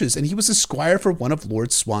Dornish marches, and he was a squire for one of Lord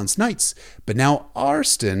Swan's knights. But now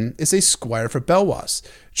Arstan is a squire for Belwas.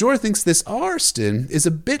 Jorah thinks this Arstan is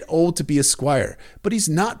a bit old to be a squire, but he's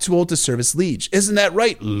not too old to serve as liege. Isn't that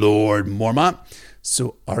right, Lord Mormont?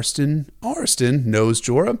 So Arstan knows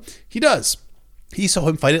Jorah? He does. He saw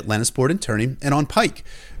him fight at Lannisport and Tourney and on Pike.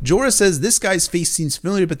 Jorah says this guy's face seems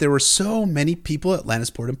familiar, but there were so many people at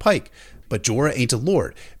Lannisport and Pike. But Jorah ain't a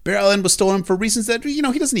lord. Bear Island was stolen for reasons that, he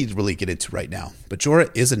doesn't need to really get into right now. But Jorah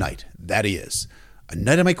is a knight. That he is. A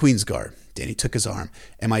knight of my Queen's Guard. Dany took his arm.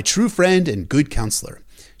 And my true friend and good counselor.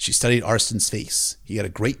 She studied Arstan's face. He had a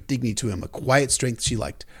great dignity to him, a quiet strength she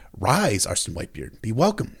liked. Rise, Arstan Whitebeard. Be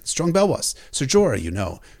welcome. Strong Belwas. Sir Jorah, you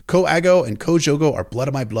know. Co Aggo and Co Jogo are blood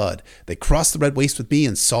of my blood. They crossed the Red Waste with me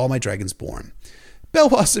and saw my dragons born.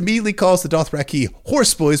 Belwas immediately calls the Dothraki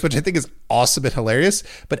horse boys, which I think is awesome and hilarious,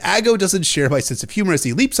 but Aggo doesn't share my sense of humor as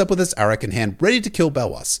he leaps up with his arak in hand, ready to kill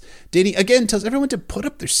Belwas. Dany again tells everyone to put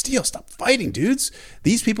up their steel. Stop fighting, dudes.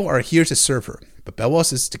 These people are here to serve her, but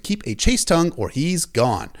Belwas is to keep a chaste tongue or he's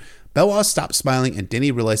gone. Belwas stops smiling, and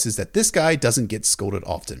Dany realizes that this guy doesn't get scolded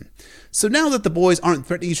often. So now that the boys aren't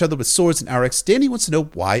threatening each other with swords and araks, Dany wants to know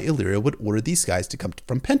why Illyrio would order these guys to come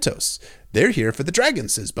from Pentos. They're here for the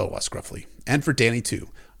dragons, says Belwas gruffly. And for Dany, too.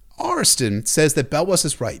 Arstan says that Belwas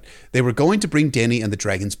is right. They were going to bring Dany and the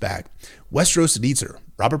dragons back. Westeros needs her.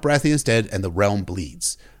 Robert Baratheon is dead, and the realm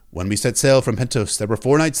bleeds. When we set sail from Pentos, there were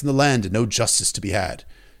 4 nights in the land and no justice to be had.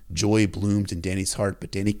 Joy bloomed in Dany's heart,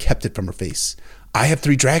 but Dany kept it from her face. I have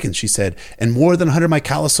 3 dragons, she said, and more than 100 my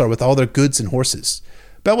Khalasar with all their goods and horses.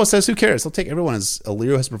 Belwas says, who cares? They'll take everyone, as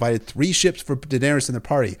Illyrio has provided 3 ships for Daenerys and their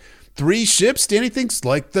party. 3 ships? Dany thinks,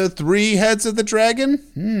 like the 3 heads of the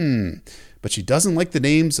dragon? But she doesn't like the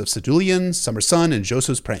names of Sedulian, Summer Sun, and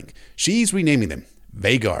Josos Prank. She's renaming them.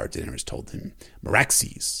 Vagar, Daenerys told him.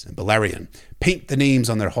 Meraxes and Balerion. Paint the names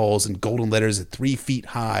on their halls in golden letters at 3 feet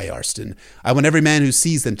high, Arstan. I want every man who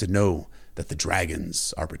sees them to know that the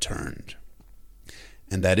dragons are returned.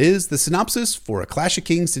 And that is the synopsis for A Clash of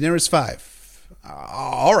Kings Daenerys 5.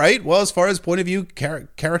 All right, well, as far as point of view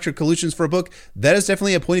character conclusions for a book, that is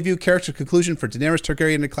definitely a point of view character conclusion for Daenerys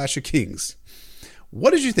Targaryen and A Clash of Kings.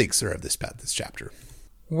 What did you think, sir, of this chapter?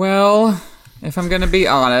 Well, If I'm going to be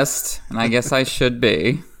honest, and I guess I should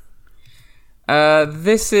be,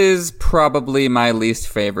 this is probably my least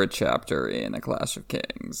favorite chapter in A Clash of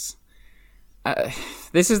Kings.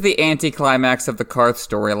 This is the anticlimax of the Qarth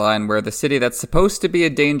storyline, where the city that's supposed to be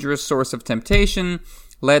a dangerous source of temptation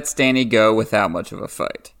lets Dany go without much of a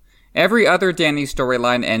fight. Every other Dany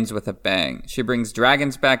storyline ends with a bang. She brings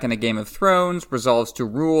dragons back in a Game of Thrones, resolves to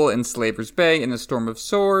rule in Slaver's Bay in a Storm of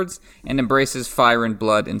Swords, and embraces fire and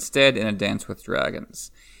blood instead in A Dance with Dragons.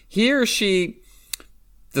 Here she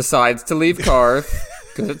decides to leave Qarth,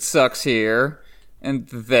 because it sucks here, and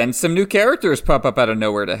then some new characters pop up out of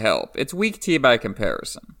nowhere to help. It's weak tea by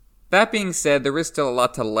comparison. That being said, there is still a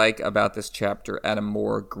lot to like about this chapter at a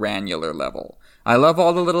more granular level. I love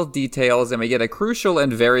all the little details, and we get a crucial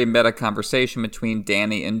and very meta conversation between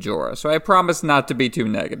Dany and Jorah, so I promise not to be too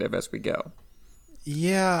negative as we go.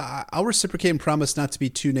 Yeah, I'll reciprocate and promise not to be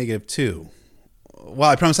too negative, too. Well,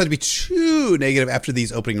 I promise not to be too negative after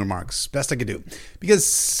these opening remarks. Best I can do.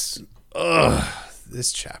 Because,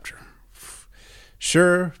 this chapter.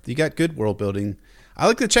 Sure, you got good world building. I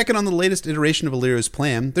like to check in on the latest iteration of Illyrio's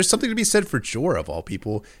plan. There's something to be said for Jorah, of all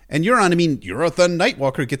people. And Euron, Euron the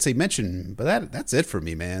Nightwalker gets a mention. But that's it for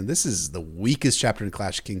me, man. This is the weakest chapter in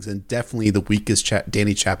Clash of Kings, and definitely the weakest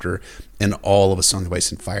Dany chapter in all of A Song of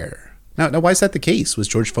Ice and Fire. Now, why is that the case? Was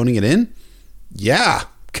George phoning it in? Yeah,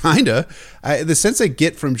 kinda. The sense I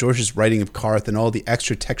get from George's writing of Qarth and all the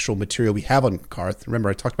extra textual material we have on Qarth, remember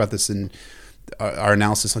I talked about this in our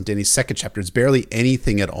analysis on Dany's second chapter, it's barely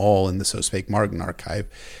anything at all in the So Spake Martin archive,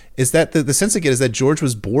 is that the sense I get is that George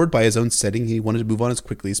was bored by his own setting. He wanted to move on as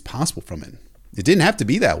quickly as possible from it. It didn't have to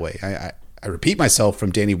be that way. I repeat myself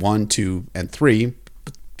from Dany 1, 2, and 3,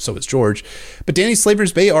 so is George. But Dany's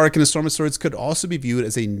Slaver's Bay arc in A Storm of Swords could also be viewed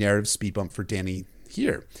as a narrative speed bump for Dany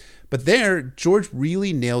here. But there, George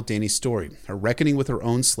really nailed Dany's story, her reckoning with her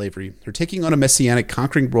own slavery, her taking on a messianic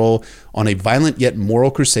conquering role on a violent yet moral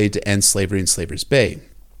crusade to end slavery in Slaver's Bay.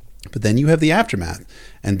 But then you have the aftermath,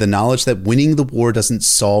 and the knowledge that winning the war doesn't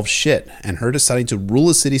solve shit, and her deciding to rule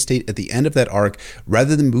a city-state at the end of that arc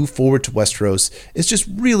rather than move forward to Westeros is just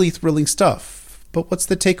really thrilling stuff. But what's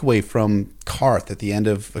the takeaway from Qarth at the end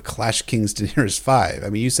of A Clash of Kings Daenerys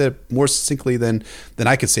 5? You said it more succinctly than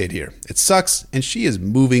I could say it here. It sucks, and she is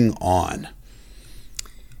moving on.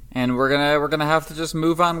 And we're gonna have to just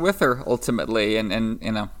move on with her ultimately, and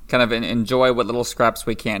kind of enjoy what little scraps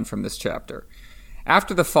we can from this chapter.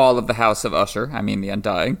 After the fall of the House of Usher, the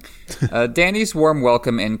Undying, Dany's warm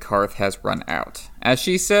welcome in Qarth has run out. As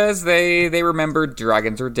she says, they remembered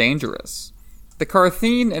dragons are dangerous. The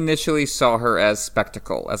Qartheen initially saw her as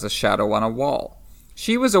spectacle, as a shadow on a wall.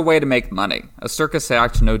 She was a way to make money, a circus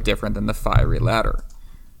act no different than the Fiery Ladder.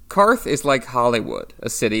 Qarth is like Hollywood, a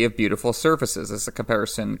city of beautiful surfaces, as a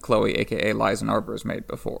comparison Chloe aka Liza Arbor has made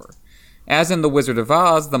before. As in The Wizard of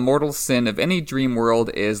Oz, the mortal sin of any dream world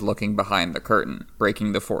is looking behind the curtain,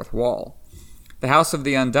 breaking the fourth wall. The House of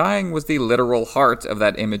the Undying was the literal heart of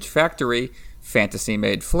that image factory, fantasy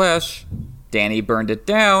made flesh. Dany burned it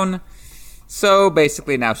down. So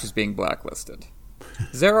basically now she's being blacklisted.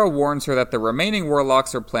 Xero warns her that the remaining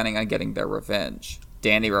warlocks are planning on getting their revenge.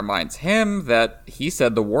 Dany reminds him that he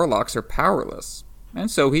said the warlocks are powerless.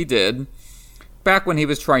 And so he did. Back when he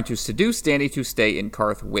was trying to seduce Dany to stay in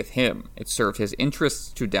Qarth with him, it served his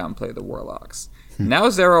interests to downplay the warlocks. Now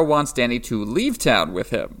Xero wants Dany to leave town with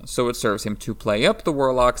him, so it serves him to play up the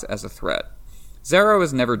warlocks as a threat. Xero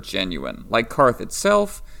is never genuine. Like Qarth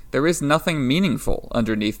itself, there is nothing meaningful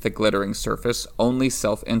underneath the glittering surface, only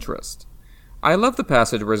self-interest. I love the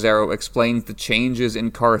passage where Xero explains the changes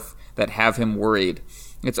in Qarth that have him worried.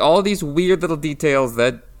 It's all these weird little details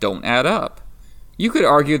that don't add up. You could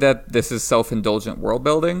argue that this is self-indulgent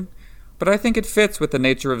world-building, but I think it fits with the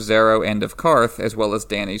nature of Xero and of Qarth, as well as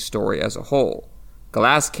Dany's story as a whole.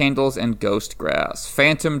 Glass candles and ghost grass,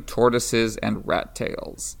 phantom tortoises and rat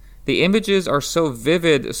tails. The images are so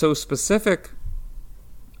vivid, so specific,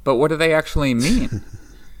 but what do they actually mean?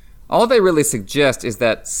 All they really suggest is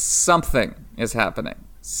that something is happening.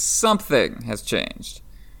 Something has changed.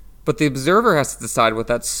 But the observer has to decide what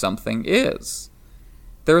that something is.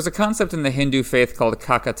 There is a concept in the Hindu faith called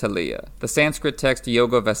Kakataliya. The Sanskrit text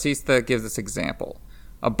Yoga Vasistha gives this example.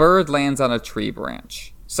 A bird lands on a tree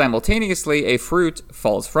branch. Simultaneously, a fruit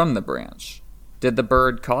falls from the branch. Did the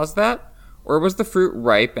bird cause that? Or was the fruit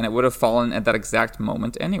ripe and it would have fallen at that exact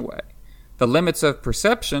moment anyway? The limits of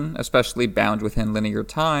perception, especially bound within linear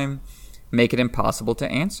time, make it impossible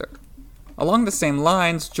to answer. Along the same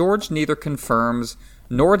lines, George neither confirms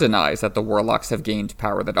nor denies that the warlocks have gained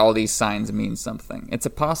power, that all these signs mean something. It's a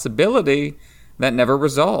possibility that never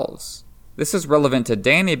resolves. This is relevant to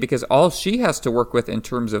Dany because all she has to work with in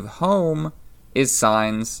terms of home is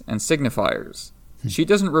signs and signifiers. She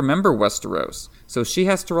doesn't remember Westeros, so she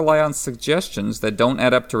has to rely on suggestions that don't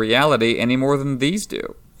add up to reality any more than these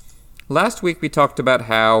do. Last week we talked about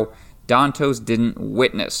how Dantos didn't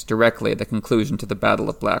witness directly the conclusion to the Battle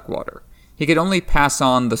of Blackwater. He could only pass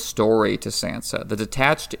on the story to Sansa, the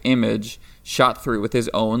detached image shot through with his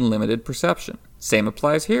own limited perception. Same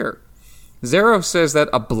applies here. Zero says that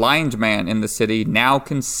a blind man in the city now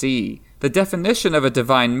can see the definition of a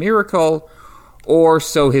divine miracle, or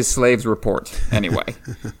so his slaves report, anyway.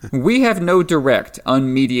 We have no direct,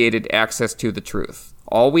 unmediated access to the truth.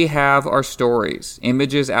 All we have are stories,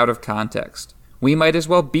 images out of context. We might as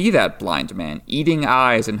well be that blind man, eating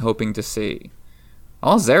eyes and hoping to see.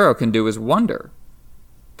 All Zero can do is wonder.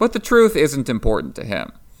 But the truth isn't important to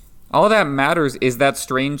him. All that matters is that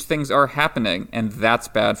strange things are happening, and that's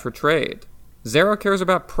bad for trade. Zero cares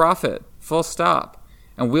about profit, full stop,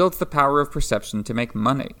 and wields the power of perception to make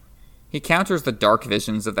money. He counters the dark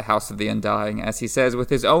visions of the House of the Undying, as he says, with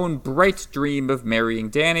his own bright dream of marrying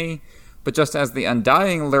Dany, but just as the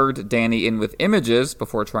Undying lured Dany in with images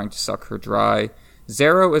before trying to suck her dry,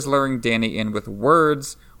 Zero is luring Dany in with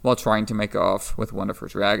words while trying to make off with one of her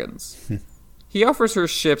dragons. He offers her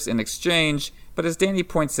ships in exchange, but as Dany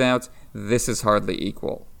points out, this is hardly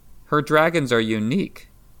equal. Her dragons are unique.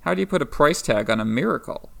 How do you put a price tag on a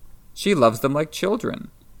miracle? She loves them like children.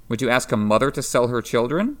 Would you ask a mother to sell her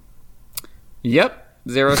children? Yep,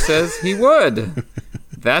 Zero says he would.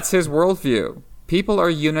 That's his worldview. People are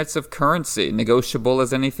units of currency, negotiable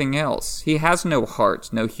as anything else. He has no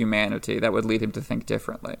heart, no humanity that would lead him to think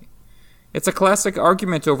differently. It's a classic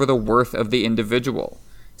argument over the worth of the individual.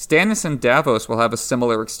 Stannis and Davos will have a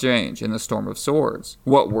similar exchange in the Storm of Swords.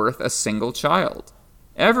 What worth a single child?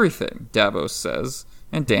 Everything, Davos says,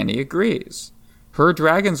 and Dany agrees. Her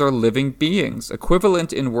dragons are living beings,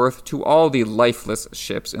 equivalent in worth to all the lifeless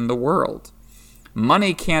ships in the world.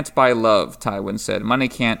 Money can't buy love, Tywin said. Money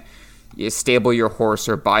can't stable your horse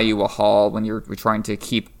or buy you a haul when you're trying to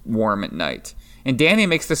keep warm at night. And Dany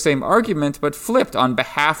makes the same argument, but flipped on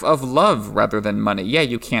behalf of love rather than money. Yeah,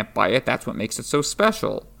 you can't buy it. That's what makes it so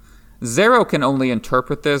special. Zero can only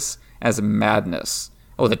interpret this as madness.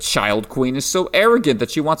 Oh, the Child Queen is so arrogant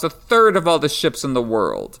that she wants a third of all the ships in the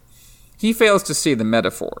world. He fails to see the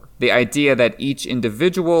metaphor, the idea that each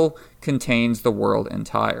individual contains the world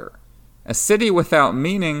entire. A city without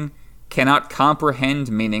meaning cannot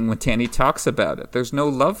comprehend meaning when Dany talks about it. There's no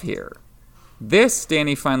love here. This,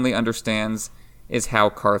 Dany finally understands, is how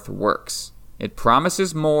Qarth works. It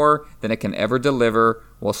promises more than it can ever deliver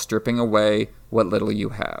while stripping away what little you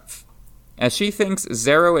have. As she thinks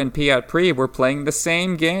Zero and Pyat Pree were playing the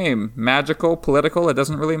same game, magical, political, it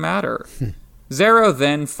doesn't really matter. Zero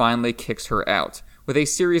then finally kicks her out with a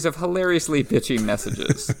series of hilariously bitchy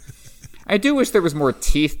messages. I do wish there was more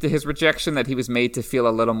teeth to his rejection, that he was made to feel a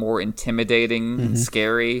little more intimidating and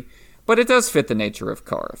scary, but it does fit the nature of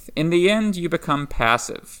Qarth. In the end, you become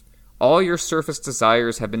passive. All your surface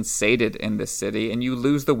desires have been sated in this city, and you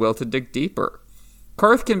lose the will to dig deeper.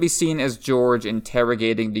 Qarth can be seen as George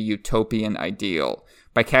interrogating the utopian ideal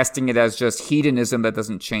by casting it as just hedonism that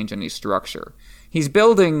doesn't change any structure. He's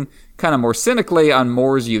building, kind of more cynically, on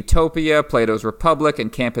More's Utopia, Plato's Republic,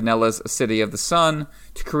 and Campanella's City of the Sun,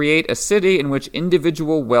 to create a city in which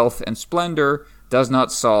individual wealth and splendor does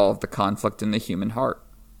not solve the conflict in the human heart.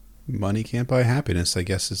 Money can't buy happiness, I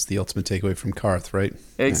guess, is the ultimate takeaway from Qarth, right?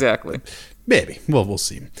 Exactly. Yeah. Maybe. Well, we'll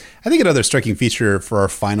see. I think another striking feature for our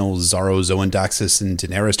final Xaro, Zoandaxis, and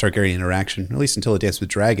Daenerys Targaryen interaction, at least until it Dance with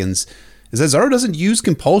Dragons, is that Xaro doesn't use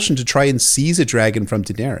compulsion to try and seize a dragon from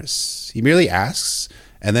Daenerys. He merely asks,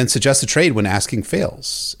 and then suggests a trade when asking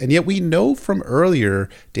fails. And yet we know from earlier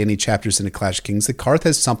Dany chapters in A Clash of Kings that Qarth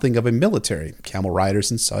has something of a military, camel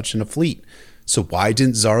riders and such, and a fleet. So why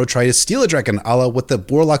didn't Xaro try to steal a dragon, a la what the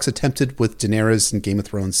Warlocks attempted with Daenerys in Game of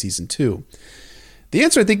Thrones Season 2? The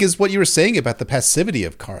answer, I think, is what you were saying about the passivity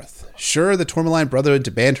of Qarth. Sure, the Tourmaline Brotherhood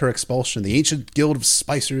demand her expulsion, the ancient guild of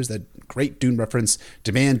spicers, that great Dune reference,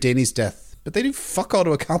 demand Dany's death, but they do fuck all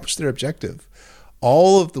to accomplish their objective.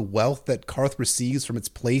 All of the wealth that Qarth receives from its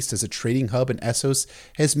place as a trading hub in Essos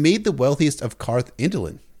has made the wealthiest of Qarth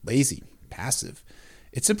indolent, lazy, passive.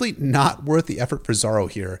 It's simply not worth the effort for Xaro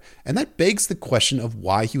here, and that begs the question of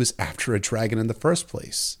why he was after a dragon in the first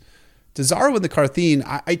place. To Xaro and the Qartheen,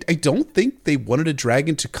 I don't think they wanted a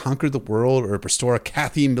dragon to conquer the world or restore a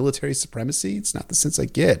Cathene military supremacy. It's not the sense I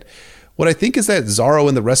get. What I think is that Xaro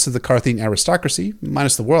and the rest of the Qartheen aristocracy,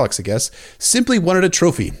 minus the Warlocks I guess, simply wanted a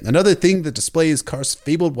trophy, another thing that displays Qarth's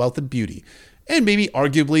fabled wealth and beauty. And maybe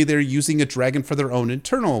arguably they're using a dragon for their own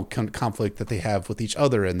internal conflict that they have with each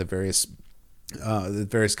other and the various the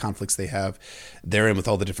various conflicts they have therein with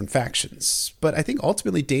all the different factions. But I think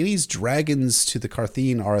ultimately Dany's dragons to the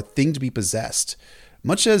Qartheen are a thing to be possessed,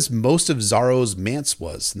 much as most of Xaro's Mance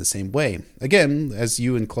was in the same way. Again, as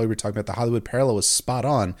you and Chloe were talking about, the Hollywood parallel was spot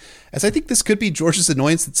on, as I think this could be George's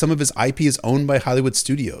annoyance that some of his IP is owned by Hollywood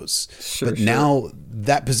studios. But now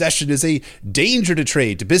that possession is a danger to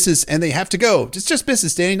trade, to business, and they have to go. It's just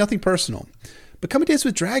business, Dany, nothing personal. But come Dance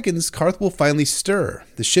with Dragons, Qarth will finally stir.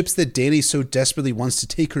 The ships that Dany so desperately wants to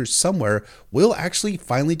take her somewhere will actually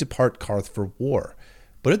finally depart Qarth for war.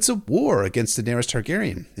 But it's a war against Daenerys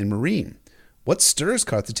Targaryen and Meereen. What stirs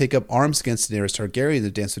Qarth to take up arms against Daenerys Targaryen in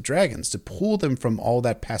the Dance with Dragons, to pull them from all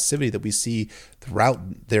that passivity that we see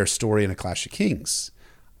throughout their story in A Clash of Kings?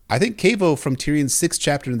 I think Kevo from Tyrion's 6th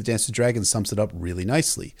chapter in the Dance with Dragons sums it up really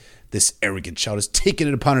nicely. This arrogant child has taken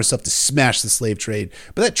it upon herself to smash the slave trade,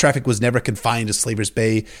 but that traffic was never confined to Slaver's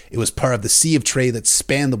Bay. It was part of the sea of trade that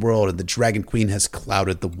spanned the world, and the Dragon Queen has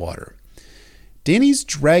clouded the water. Dany's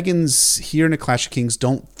dragons here in A Clash of Kings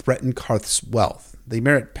don't threaten Qarth's wealth. They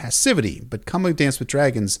merit passivity, but come a Dance with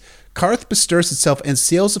Dragons, Qarth bestirs itself and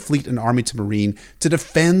sails a fleet and army to Meereen to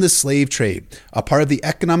defend the slave trade, a part of the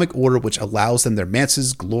economic order which allows them their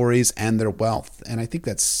manses, glories, and their wealth. And I think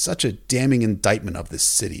that's such a damning indictment of this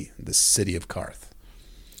city of Qarth.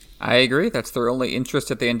 I agree. That's their only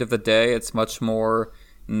interest at the end of the day. It's much more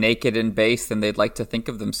naked and base than they'd like to think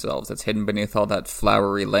of themselves. It's hidden beneath all that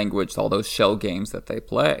flowery language, all those shell games that they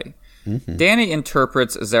play. Mm-hmm. Dany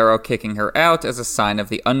interprets Xaro kicking her out as a sign of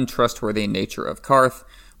the untrustworthy nature of Qarth,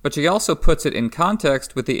 but she also puts it in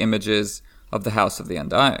context with the images of the House of the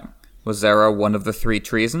Undying. Was Xaro one of the 3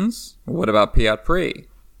 treasons? What about Pyat Pree?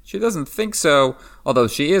 She doesn't think so, although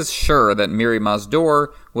she is sure that Mirri Maz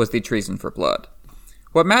Duur was the treason for blood.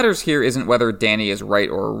 What matters here isn't whether Dany is right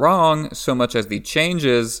or wrong, so much as the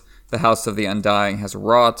changes the House of the Undying has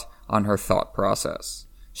wrought on her thought process.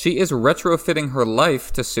 She is retrofitting her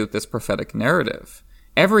life to suit this prophetic narrative.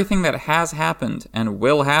 Everything that has happened and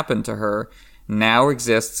will happen to her now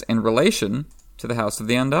exists in relation to the House of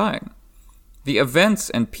the Undying. The events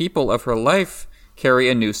and people of her life carry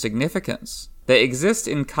a new significance. They exist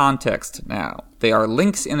in context now. They are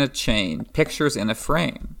links in a chain, pictures in a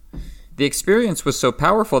frame. The experience was so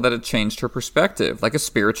powerful that it changed her perspective, like a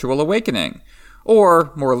spiritual awakening,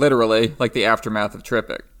 or, more literally, like the aftermath of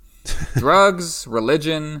tripping. Drugs,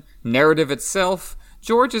 religion, narrative itself,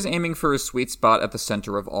 George is aiming for a sweet spot at the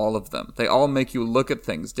center of all of them. They all make you look at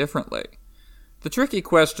things differently. The tricky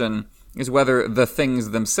question is whether the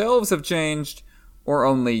things themselves have changed, or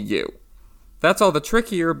only you. That's all the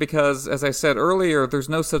trickier because, as I said earlier, there's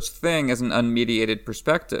no such thing as an unmediated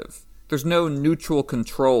perspective. There's no neutral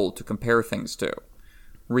control to compare things to.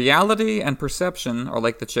 Reality and perception are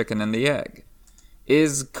like the chicken and the egg.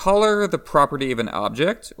 Is color the property of an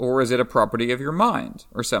object, or is it a property of your mind,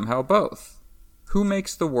 or somehow both? Who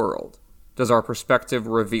makes the world? Does our perspective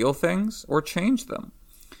reveal things, or change them?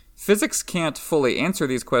 Physics can't fully answer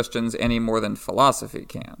these questions any more than philosophy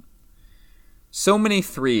can. So many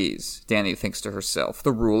threes, Dany thinks to herself.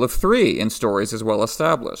 The rule of 3 in stories is well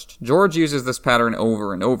established. George uses this pattern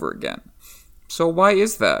over and over again. So why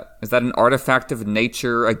is that? Is that an artifact of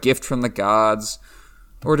nature, a gift from the gods?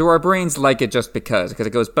 Or do our brains like it just because? Because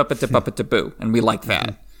it goes buppa-to-boo, and we like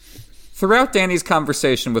that. Throughout Dany's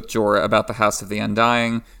conversation with Jorah about the House of the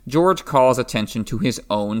Undying, George calls attention to his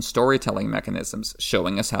own storytelling mechanisms,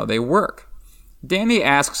 showing us how they work. Dany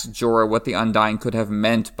asks Jorah what the Undying could have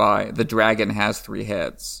meant by the dragon has 3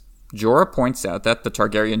 heads. Jorah points out that the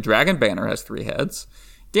Targaryen dragon banner has 3 heads.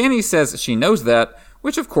 Dany says she knows that,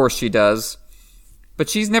 which of course she does, but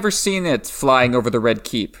she's never seen it flying over the Red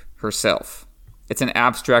Keep herself. It's an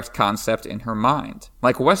abstract concept in her mind.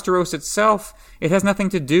 Like Westeros itself, it has nothing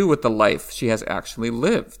to do with the life she has actually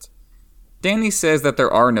lived. Dany says that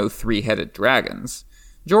there are no 3-headed dragons.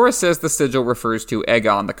 Jorah says the sigil refers to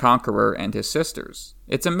Aegon the Conqueror and his sisters.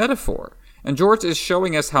 It's a metaphor, and George is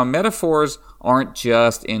showing us how metaphors aren't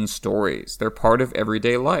just in stories. They're part of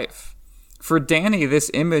everyday life. For Dany,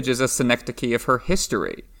 this image is a synecdoche of her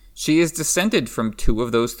history. She is descended from 2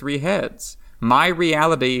 of those 3 heads. My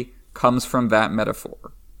reality comes from that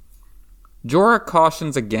metaphor. Jorah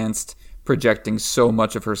cautions against projecting so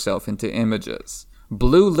much of herself into images.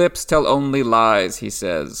 Blue lips tell only lies, he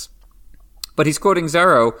says. But he's quoting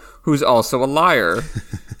Xaro, who's also a liar.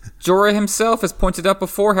 Jorah himself has pointed out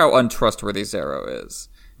before how untrustworthy Xaro is.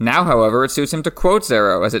 Now, however, it suits him to quote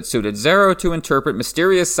Xaro, as it suited Xaro to interpret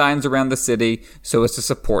mysterious signs around the city so as to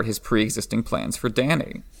support his pre-existing plans for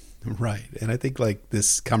Dany. Right. And I think like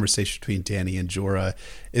this conversation between Dany and Jorah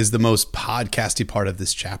is the most podcasty part of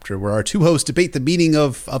this chapter, where our two hosts debate the meaning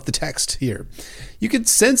of the text here. You can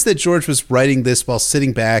sense that George was writing this while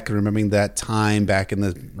sitting back and remembering that time back in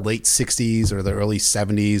the late 60s or the early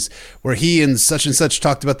 70s where he and such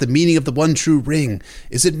talked about the meaning of the one true ring.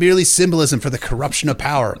 Is it merely symbolism for the corruption of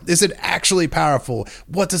power? Is it actually powerful?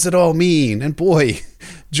 What does it all mean? And boy,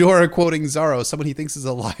 Jorah quoting Xaro, someone he thinks is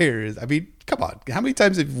a liar. I mean, come on. How many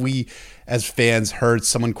times have we as fans heard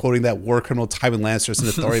someone quoting that war criminal Tywin Lannister as an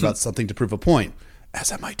authority about something to prove a point? As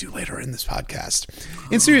I might do later in this podcast.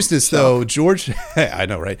 In seriousness, though, George, I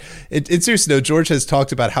know, right? In seriousness, though, George has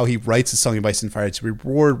talked about how he writes A Song of Ice and Fire to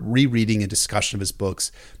reward rereading and discussion of his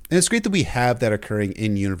books. And it's great that we have that occurring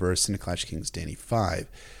in universe in A Clash of Kings Dany 5.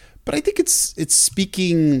 But I think it's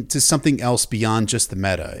speaking to something else beyond just the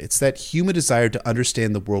meta. It's that human desire to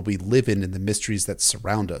understand the world we live in and the mysteries that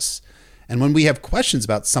surround us. And when we have questions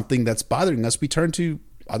about something that's bothering us, we turn to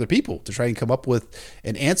other people to try and come up with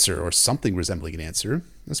an answer or something resembling an answer.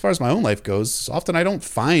 As far as my own life goes, often I don't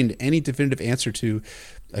find any definitive answer to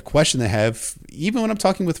a question I have, even when I'm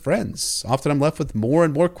talking with friends. Often I'm left with more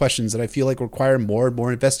and more questions that I feel like require more and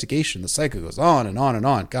more investigation. The cycle goes on and on and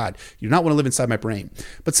on. God, you do not want to live inside my brain.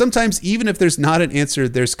 But sometimes, even if there's not an answer,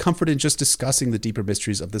 there's comfort in just discussing the deeper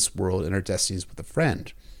mysteries of this world and our destinies with a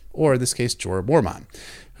friend. Or in this case, Jorah Mormont,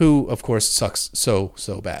 who, of course, sucks so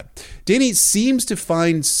bad. Dany seems to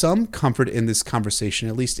find some comfort in this conversation,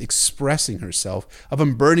 at least expressing herself, of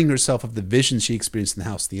unburdening herself of the visions she experienced in the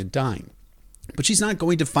House of the Undying. But she's not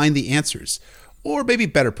going to find the answers. Or maybe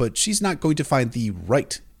better put, she's not going to find the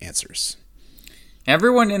right answers.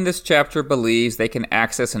 Everyone in this chapter believes they can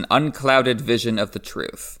access an unclouded vision of the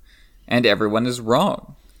truth. And everyone is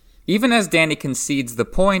wrong. Even as Dany concedes the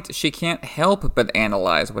point, she can't help but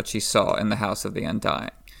analyze what she saw in the House of the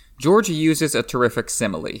Undying. George uses a terrific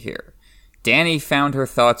simile here. Dany found her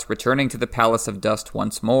thoughts returning to the Palace of Dust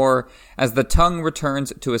once more, as the tongue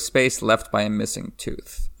returns to a space left by a missing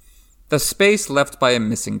tooth. The space left by a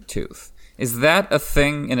missing tooth. Is that a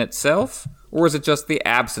thing in itself, or is it just the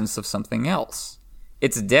absence of something else?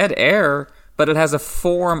 It's dead air, but it has a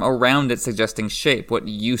form around it suggesting shape, what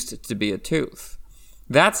used to be a tooth.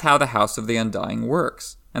 That's how the House of the Undying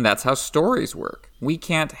works, and that's how stories work. We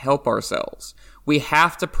can't help ourselves. We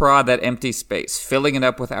have to prod that empty space, filling it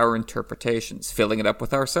up with our interpretations, filling it up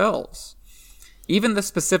with ourselves. Even the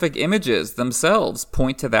specific images themselves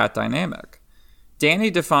point to that dynamic.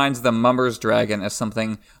 Dany defines the Mummer's Dragon as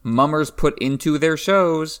something mummers put into their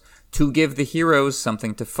shows to give the heroes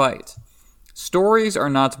something to fight. Stories are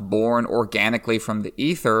not born organically from the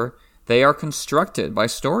ether, they are constructed by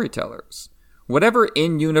storytellers. Whatever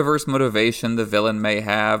in-universe motivation the villain may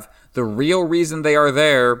have, the real reason they are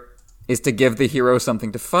there is to give the hero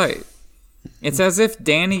something to fight. It's as if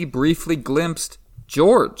Dany briefly glimpsed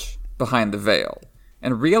George behind the veil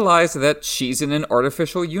and realized that she's in an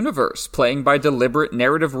artificial universe, playing by deliberate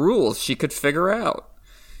narrative rules she could figure out.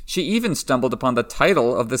 She even stumbled upon the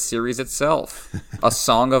title of the series itself, A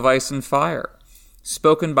Song of Ice and Fire,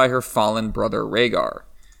 spoken by her fallen brother Rhaegar.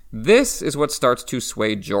 This is what starts to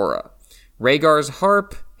sway Jorah. Rhaegar's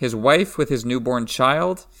harp, his wife with his newborn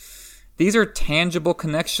child. These are tangible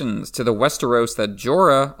connections to the Westeros that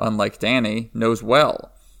Jorah, unlike Dany, knows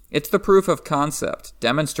well. It's the proof of concept,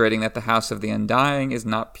 demonstrating that the House of the Undying is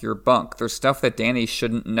not pure bunk. There's stuff that Dany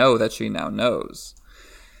shouldn't know that she now knows.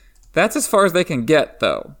 That's as far as they can get,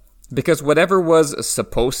 though, because whatever was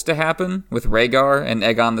supposed to happen with Rhaegar and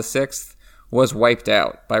Aegon VI was wiped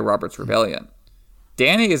out by Robert's Rebellion.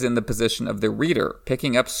 Dany is in the position of the reader,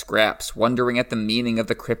 picking up scraps, wondering at the meaning of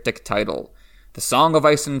the cryptic title. The Song of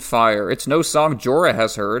Ice and Fire. It's no song Jorah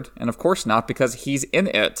has heard, and of course not because he's in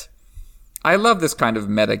it. I love this kind of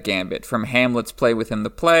meta gambit, from Hamlet's play within the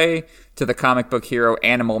play, to the comic book hero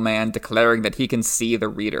Animal Man declaring that he can see the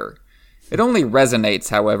reader. It only resonates,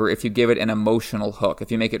 however, if you give it an emotional hook,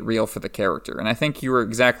 if you make it real for the character. And I think you were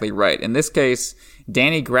exactly right. In this case,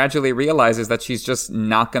 Dany gradually realizes that she's just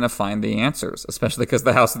not going to find the answers, especially because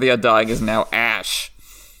the House of the Undying is now ash.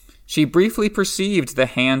 She briefly perceived the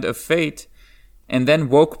hand of fate, and then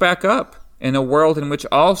woke back up in a world in which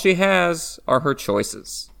all she has are her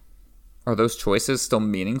choices. Are those choices still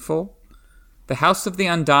meaningful? The House of the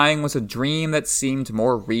Undying was a dream that seemed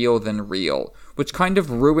more real than real, which kind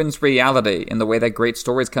of ruins reality in the way that great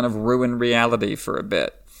stories kind of ruin reality for a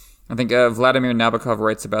bit. I think Vladimir Nabokov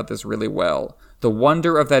writes about this really well. The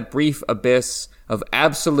wonder of that brief abyss of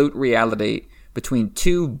absolute reality between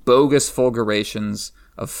two bogus fulgurations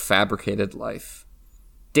of fabricated life.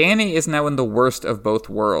 Dany is now in the worst of both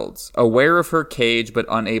worlds, aware of her cage but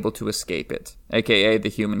unable to escape it, aka the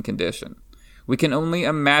human condition. We can only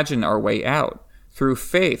imagine our way out, through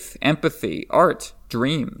faith, empathy, art,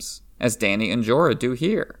 dreams, as Dany and Jorah do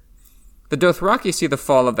here. The Dothraki see the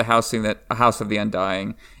fall of the House of the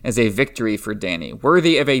Undying as a victory for Dany,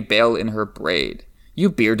 worthy of a bell in her braid. You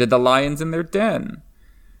bearded the lions in their den.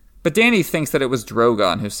 But Dany thinks that it was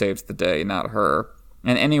Drogon who saved the day, not her.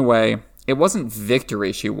 And anyway, it wasn't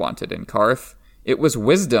victory she wanted in Qarth. It was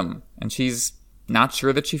wisdom, and she's not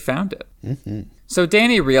sure that she found it. Mm-hmm. So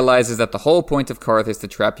Dany realizes that the whole point of Qarth is to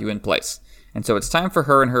trap you in place, and so it's time for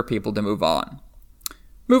her and her people to move on.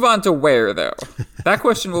 Move on to where, though? That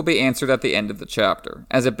question will be answered at the end of the chapter.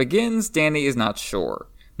 As it begins, Dany is not sure.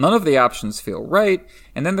 None of the options feel right,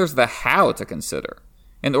 and then there's the how to consider.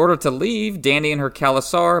 In order to leave, Dany and her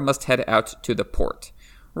Khalasar must head out to the port.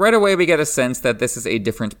 Right away we get a sense that this is a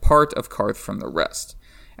different part of Qarth from the rest.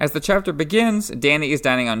 As the chapter begins, Dany is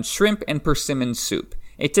dining on shrimp and persimmon soup,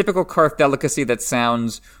 a typical Qarth delicacy that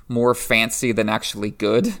sounds more fancy than actually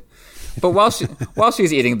good. But while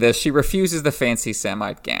she's eating this, she refuses the fancy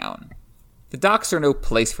Samite gown. The docks are no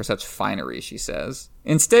place for such finery, she says.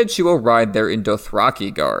 Instead, she will ride there in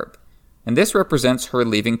Dothraki garb. And this represents her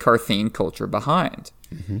leaving Qartheen culture behind.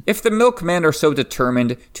 Mm-hmm. If the milkmen are so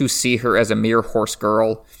determined to see her as a mere horse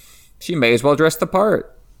girl, she may as well dress the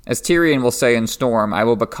part. As Tyrion will say in Storm, I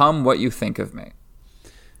will become what you think of me.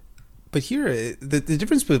 But here, the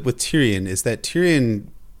difference with Tyrion is that Tyrion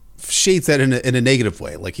shades that in a negative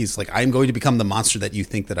way. Like, he's like, I'm going to become the monster that you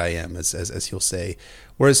think that I am, as he'll say.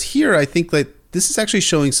 Whereas here, I think that this is actually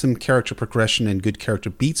showing some character progression and good character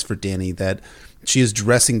beats for Dany, that she is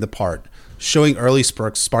dressing the part, showing early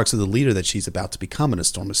sparks of the leader that she's about to become in A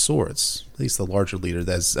Storm of Swords, at least the larger leader of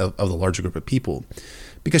the larger group of people.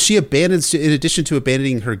 Because she abandons, in addition to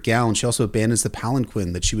abandoning her gown, she also abandons the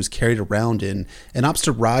palanquin that she was carried around in and opts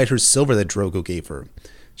to ride her silver that Drogo gave her.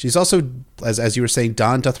 She's also, as you were saying,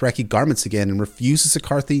 donned Dothraki garments again and refuses a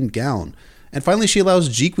Qartheen gown. And finally, she allows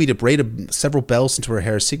Jhiqui to braid several bells into her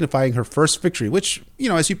hair, signifying her first victory, which,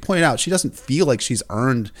 as you point out, she doesn't feel like she's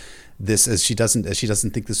earned this, as she doesn't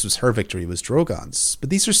think this was her victory, it was Drogon's.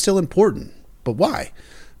 But these are still important. But why?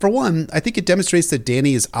 For one, I think it demonstrates that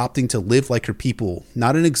Dany is opting to live like her people,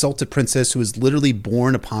 not an exalted princess who is literally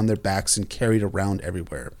borne upon their backs and carried around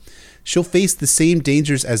everywhere. She'll face the same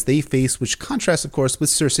dangers as they face, which contrasts, of course, with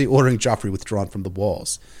Cersei ordering Joffrey withdrawn from the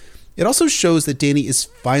walls. It also shows that Dany is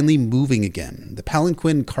finally moving again. The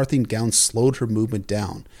palanquin and Qartheen gown slowed her movement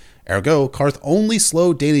down. Ergo, Qarth only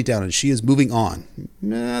slowed Dany down, and she is moving on.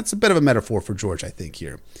 That's a bit of a metaphor for George, I think,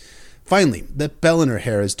 here. Finally, that bell in her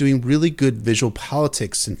hair is doing really good visual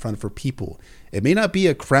politics in front of her people. It may not be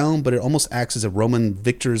a crown, but it almost acts as a Roman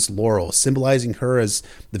victor's laurel, symbolizing her as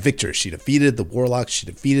the victor. She defeated the warlocks, she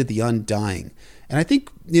defeated the undying. And I think,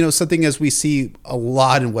 something as we see a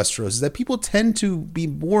lot in Westeros is that people tend to be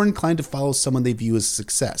more inclined to follow someone they view as a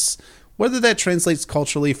success. Whether that translates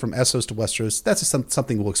culturally from Essos to Westeros, that's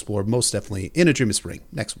something we'll explore most definitely in A Dream of Spring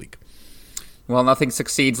next week. Well, nothing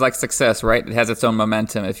succeeds like success, right? It has its own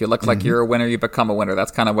momentum. If you look like you're a winner, you become a winner.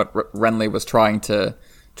 That's kind of what Renly was trying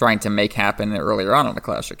to make happen earlier on in the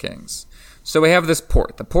Clash of Kings. So we have this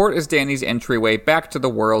port. The port is Dany's entryway back to the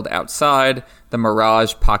world outside the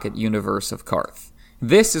Mirage pocket universe of Qarth.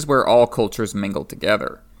 This is where all cultures mingle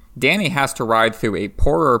together. Dany has to ride through a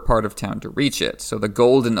poorer part of town to reach it, so the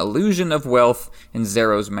golden illusion of wealth in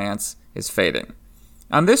Zero's manse is fading.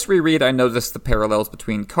 On this reread, I noticed the parallels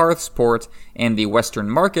between Qarth's port and the western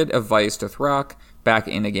market of Vaes Dothrak back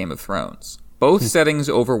in A Game of Thrones. Both settings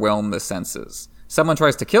overwhelm the senses. Someone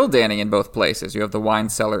tries to kill Dany in both places. You have the wine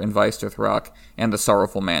cellar in Vaes Dothrak and the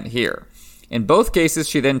sorrowful man here. In both cases,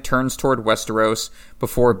 she then turns toward Westeros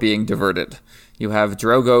before being diverted. You have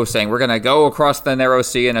Drogo saying, we're going to go across the narrow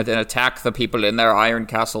sea and attack the people in their iron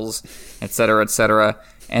castles, etc., etc.,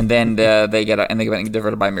 and then they get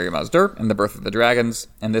diverted by Mirri Maz Duur in the Birth of the Dragons.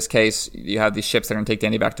 In this case, you have these ships that are going to take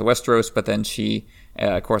Dany back to Westeros, but then she,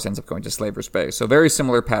 of course, ends up going to Slaver's Bay. So very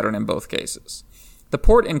similar pattern in both cases. The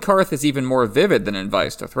port in Qarth is even more vivid than in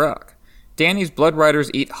Vaes Dothrak. Dany's blood riders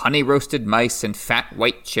eat honey-roasted mice and fat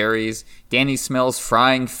white cherries. Dany smells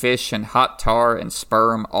frying fish and hot tar and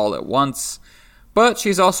sperm all at once. But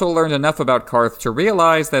she's also learned enough about Qarth to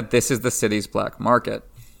realize that this is the city's black market.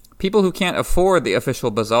 People who can't afford the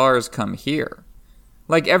official bazaars come here.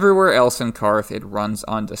 Like everywhere else in Qarth, it runs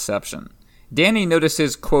on deception. Dany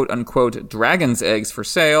notices quote-unquote dragon's eggs for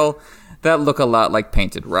sale that look a lot like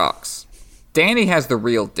painted rocks. Dany has the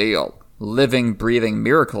real deal, living, breathing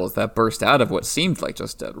miracles that burst out of what seemed like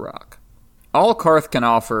just dead rock. All Qarth can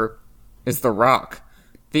offer is the rock.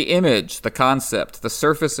 The image, the concept, the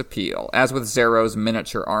surface appeal, as with Zero's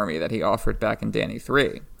miniature army that he offered back in Dany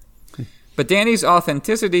 3. But Dany's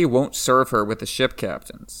authenticity won't serve her with the ship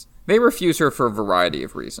captains. They refuse her for a variety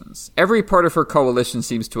of reasons. Every part of her coalition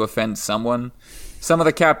seems to offend someone. Some of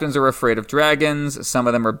the captains are afraid of dragons, some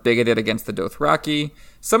of them are bigoted against the Dothraki.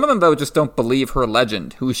 Some of them, though, just don't believe her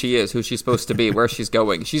legend, who she is, who she's supposed to be, where she's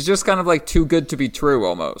going. She's just kind of like too good to be true,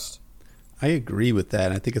 almost. I agree with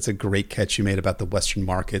that. I think it's a great catch you made about the Western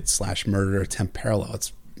market / murder attempt parallel.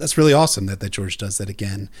 That's really awesome that George does that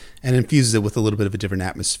again and infuses it with a little bit of a different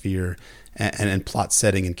atmosphere and plot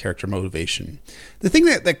setting and character motivation. The thing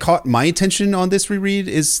that caught my attention on this reread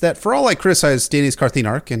is that for all I criticize Dany's Qartheen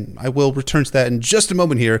arc, and I will return to that in just a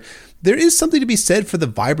moment here, there is something to be said for the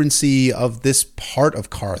vibrancy of this part of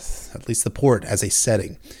Qarth, at least the port, as a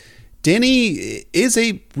setting. Dany is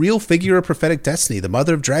a real figure of prophetic destiny, the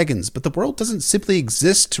mother of dragons, but the world doesn't simply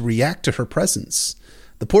exist to react to her presence.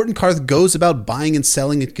 The port in Qarth goes about buying and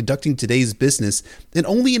selling and conducting today's business and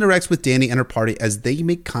only interacts with Dany and her party as they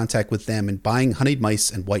make contact with them in buying honeyed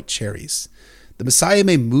mice and white cherries. The Messiah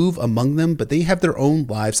may move among them, but they have their own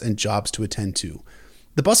lives and jobs to attend to.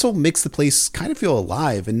 The bustle makes the place kind of feel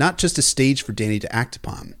alive and not just a stage for Dany to act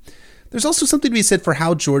upon. There's also something to be said for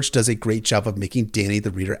how George does a great job of making Dany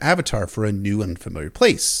the reader avatar for a new and unfamiliar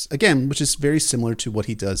place, again, which is very similar to what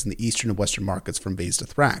he does in the eastern and western markets from Vaes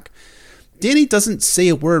Dothrak. Dany doesn't say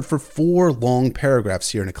a word for 4 long paragraphs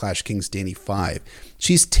here in A Clash of Kings Dany 5.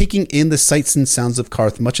 She's taking in the sights and sounds of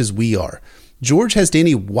Qarth much as we are. George has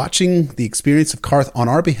Dany watching the experience of Qarth on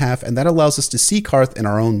our behalf, and that allows us to see Qarth in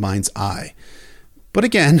our own mind's eye. But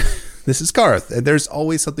again, this is Qarth, and there's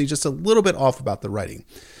always something just a little bit off about the writing.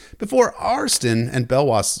 Before Arstan and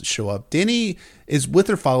Belwas show up, Dany is with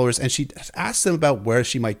her followers, and she asks them about where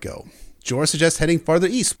she might go. Jorah suggests heading farther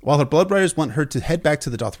east, while her Bloodriders want her to head back to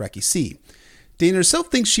the Dothraki Sea. Dany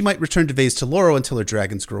herself thinks she might return to Vaes Telloro until her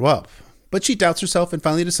dragons grow up, but she doubts herself and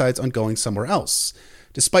finally decides on going somewhere else,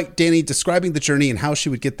 despite Dany describing the journey and how she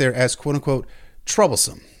would get there as quote-unquote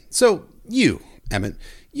troublesome. So you, Emmett,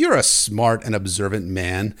 you're a smart and observant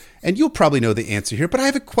man, and you'll probably know the answer here, but I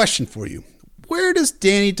have a question for you. Where does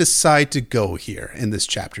Dany decide to go here in this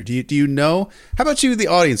chapter? Do you know? How about you, the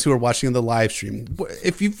audience who are watching on the live stream?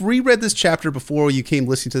 If you've reread this chapter before you came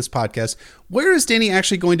listening to this podcast, where is Dany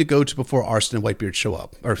actually going to go to before Arstan and Whitebeard show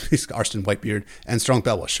up? Or Arstan, Whitebeard, and Strong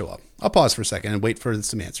Belwas show up? I'll pause for a second and wait for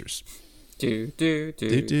some answers.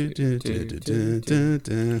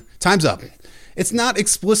 Time's up. It's not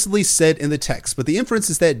explicitly said in the text, but the inference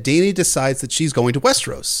is that Dany decides that she's going to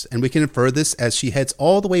Westeros, and we can infer this as she heads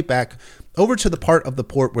all the way back over to the part of the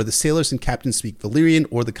port where the sailors and captains speak Valyrian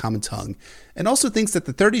or the common tongue, and also thinks that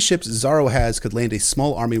the 30 ships Xaro has could land a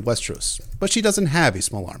small army in Westeros, but she doesn't have a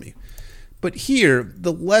small army. But here,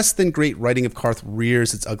 the less than great writing of Qarth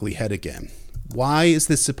rears its ugly head again. Why is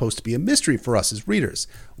this supposed to be a mystery for us as readers?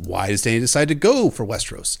 Why does Dany decide to go for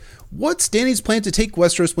Westeros? What's Dany's plan to take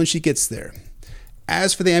Westeros when she gets there?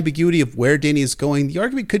 As for the ambiguity of where Dany is going, the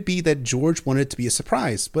argument could be that George wanted it to be a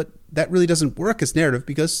surprise, but that really doesn't work as narrative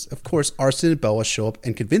because, of course, Arstan and Belwas show up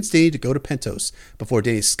and convince Dany to go to Pentos before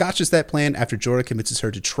Dany scotches that plan after Jorah convinces her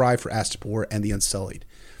to try for Astapor and the Unsullied.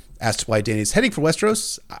 As to why Dany is heading for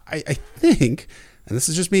Westeros, I think, and this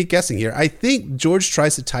is just me guessing here, I think George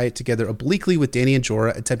tries to tie it together obliquely with Dany and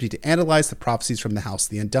Jorah attempting to analyze the prophecies from the House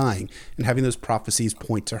of the Undying and having those prophecies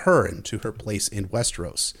point to her and to her place in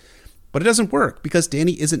Westeros. But it doesn't work because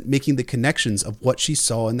Dany isn't making the connections of what she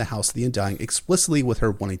saw in the House of the Undying explicitly with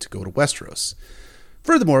her wanting to go to Westeros.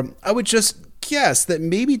 Furthermore, I would just guess that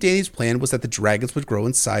maybe Dany's plan was that the dragons would grow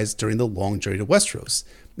in size during the long journey to Westeros,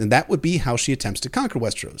 and that would be how she attempts to conquer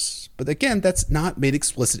Westeros. But again, that's not made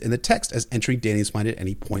explicit in the text as entering Dany's mind at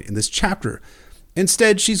any point in this chapter.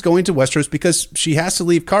 Instead, she's going to Westeros because she has to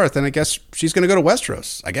leave Qarth, and I guess she's going to go to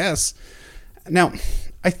Westeros, I guess. Now,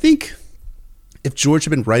 I think if George had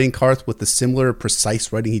been writing Qarth with the similar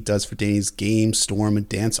precise writing he does for Dany's game, storm, and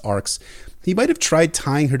dance arcs, he might have tried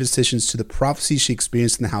tying her decisions to the prophecies she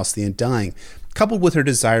experienced in the House of the Undying, coupled with her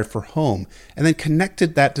desire for home, and then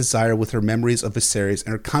connected that desire with her memories of Viserys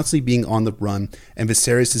and her constantly being on the run and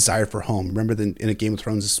Viserys' desire for home. Remember in a Game of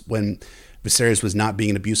Thrones when Viserys was not being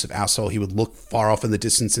an abusive asshole, he would look far off in the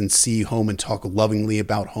distance and see home and talk lovingly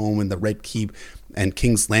about home and the Red Keep and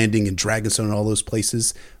King's Landing and Dragonstone and all those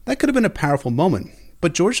places. That could have been a powerful moment.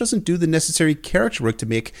 But George doesn't do the necessary character work to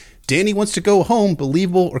make Dany wants to go home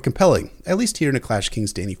believable or compelling, at least here in A Clash of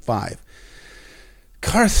Kings Dany 5.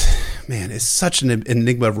 Qarth, man, is such an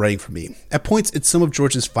enigma of writing for me. At points, it's some of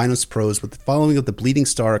George's finest prose with the following of the Bleeding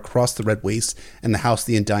Star across the Red Waste and the House of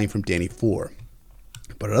the Undying from Dany 4.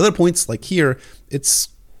 But at other points, like here, it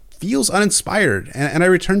feels uninspired, and I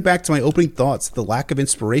return back to my opening thoughts. The lack of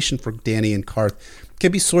inspiration for Dany and Qarth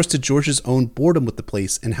can be sourced to George's own boredom with the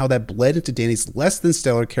place and how that bled into Dany's less than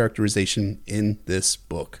stellar characterization in this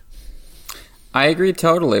book. I agree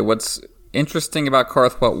totally. What's interesting about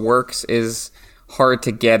Qarth, what works, is hard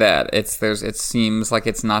to get at. It seems like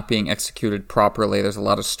it's not being executed properly. There's a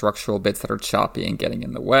lot of structural bits that are choppy and getting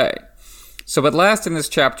in the way. So at last in this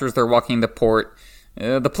chapter, as they're walking the port,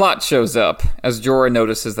 the plot shows up as Jorah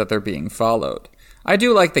notices that they're being followed. I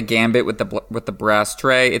do like the gambit with the brass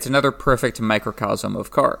tray. It's another perfect microcosm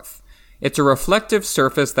of Qarth. It's a reflective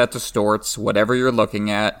surface that distorts whatever you're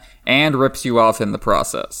looking at and rips you off in the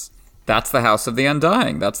process. That's the House of the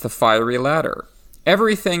Undying. That's the fiery ladder.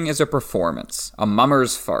 Everything is a performance, a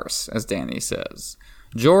mummer's farce, as Dany says.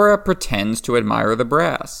 Jorah pretends to admire the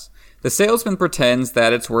brass. The salesman pretends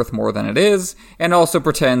that it's worth more than it is, and also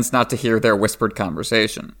pretends not to hear their whispered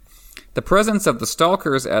conversation. The presence of the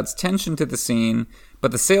stalkers adds tension to the scene,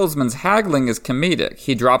 but the salesman's haggling is comedic.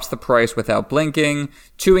 He drops the price without blinking,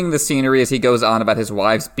 chewing the scenery as he goes on about his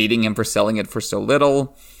wives beating him for selling it for so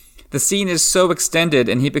little. The scene is so extended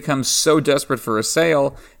and he becomes so desperate for a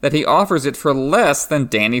sale that he offers it for less than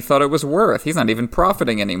Dany thought it was worth. He's not even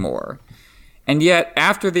profiting anymore. And yet,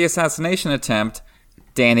 after the assassination attempt,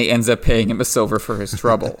 Dany ends up paying him a silver for his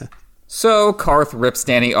trouble. So Qarth rips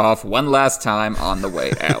Dany off one last time on the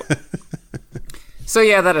way out. So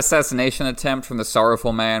yeah, that assassination attempt from the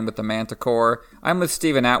sorrowful man with the manticore, I'm with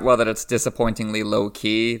Stephen Atwell that it's disappointingly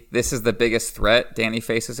low-key. This is the biggest threat Dany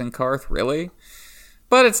faces in Qarth, really?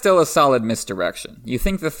 But it's still a solid misdirection. You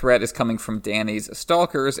think the threat is coming from Dany's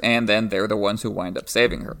stalkers, and then they're the ones who wind up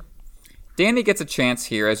saving her. Dany gets a chance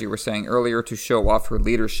here, as you were saying earlier, to show off her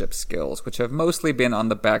leadership skills, which have mostly been on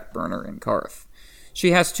the back burner in Qarth.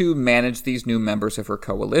 She has to manage these new members of her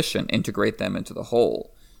coalition, integrate them into the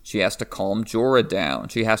whole. She has to calm Jorah down.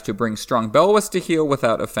 She has to bring strong Belwas to heel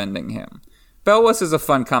without offending him. Belwas is a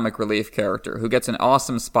fun comic relief character who gets an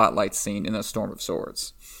awesome spotlight scene in A Storm of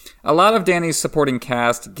Swords. A lot of Dany's supporting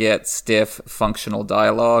cast get stiff, functional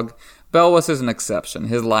dialogue. Belwas is an exception.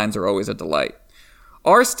 His lines are always a delight.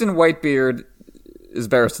 Arstan Whitebeard is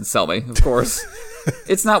Barristan Selmy, of course.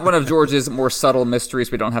 It's not one of George's more subtle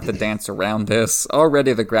mysteries. We don't have to dance around this.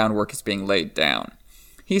 Already the groundwork is being laid down.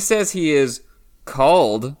 He says he is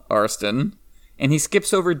called Arstan, and he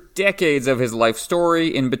skips over decades of his life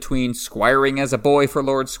story in between squiring as a boy for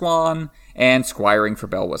Lord Swan and squiring for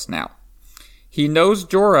Belwas now. He knows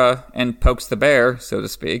Jorah and pokes the bear, so to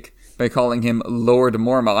speak, by calling him Lord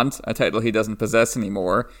Mormont, a title he doesn't possess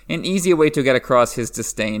anymore, an easy way to get across his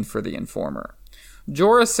disdain for the informer.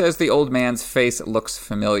 Jorah says the old man's face looks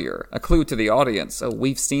familiar, a clue to the audience. Oh,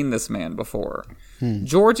 we've seen this man before.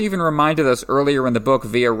 George even reminded us earlier in the book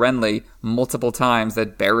via Renly multiple times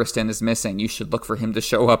that Barristan is missing. You should look for him to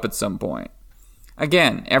show up at some point.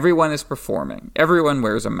 Again, everyone is performing. Everyone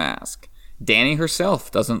wears a mask. Dany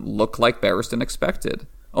herself doesn't look like Barristan expected.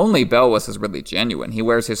 Only Belwas is really genuine. He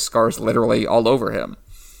wears his scars literally all over him.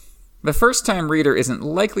 The first-time reader isn't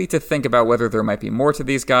likely to think about whether there might be more to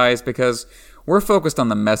these guys because we're focused on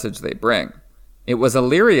the message they bring. It was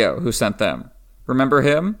Illyrio who sent them. Remember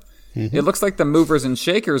him? Mm-hmm. It looks like the movers and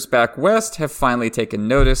shakers back west have finally taken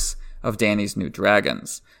notice of Dany's new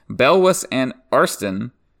dragons. Belwas and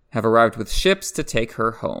Arstan have arrived with ships to take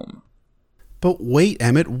her home. But wait,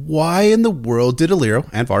 Emmett, why in the world did Illyrio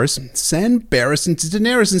and Varys send Barristan to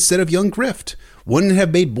Daenerys instead of young Griff? Wouldn't it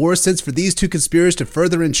have made more sense for these two conspirators to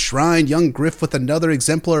further enshrine young Griff with another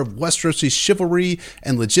exemplar of Westeros' chivalry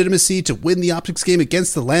and legitimacy to win the optics game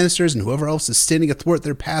against the Lannisters and whoever else is standing athwart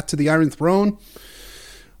their path to the Iron Throne?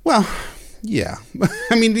 Well, yeah.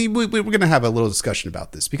 I mean, we're going to have a little discussion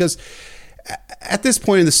about this because at this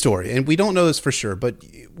point in the story, and we don't know this for sure, but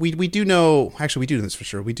we do know, actually we do know this for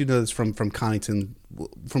sure. We do know this from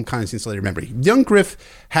Connington's later memory. Young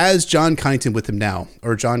Griff has Jon Connington with him now,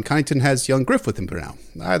 or Jon Connington has young Griff with him now.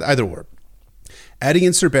 Either or. Adding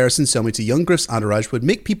in Sir Barristan Selmy to young Griff's entourage would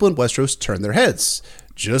make people in Westeros turn their heads.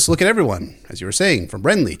 Just look at everyone, as you were saying, from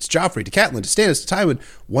Renly to Joffrey to Catelyn to Stannis to Tywin,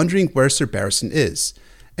 wondering where Sir Barristan is.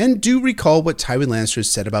 And do recall what Tywin Lannister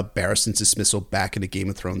said about Barristan's dismissal back in a Game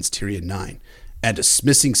of Thrones Tyrion 9. And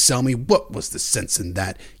dismissing Selmy, what was the sense in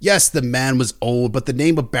that? Yes, the man was old, but the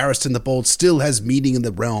name of Barristan the Bold still has meaning in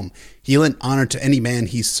the realm. He lent honor to any man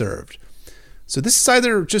he served. So this is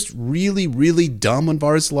either just really, really dumb on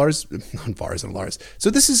Varys and Lars. So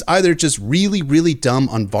this is either just really, really dumb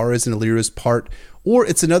on Varys and Illyrio's part, or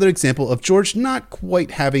it's another example of George not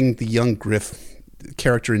quite having the young Griff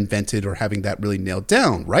character invented or having that really nailed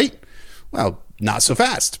down, right? Well, not so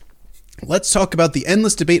fast. Let's talk about the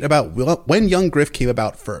endless debate about when young Griff came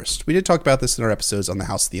about first. We did talk about this in our episodes on the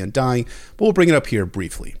House of the Undying, but we'll bring it up here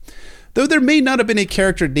briefly. Though there may not have been a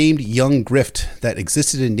character named Young Griff that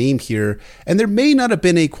existed in name here, and there may not have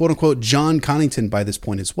been a quote-unquote Jon Connington by this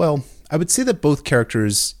point as well, I would say that both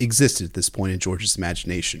characters existed at this point in George's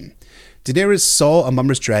imagination. Daenerys saw a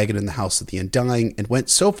mummer's dragon in the House of the Undying and went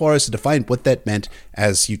so far as to define what that meant,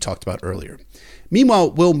 as you talked about earlier.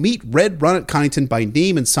 Meanwhile, we'll meet Red Ronnet Connington by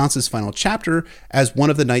name in Sansa's final chapter as one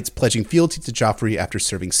of the knights pledging fealty to Joffrey after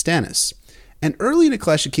serving Stannis. And early in A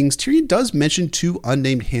Clash of Kings, Tyrion does mention two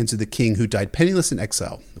unnamed Hands of the King who died penniless in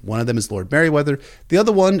exile. One of them is Lord Merryweather, the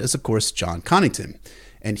other one is, of course, Jon Connington.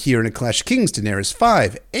 And here in A Clash of Kings, Daenerys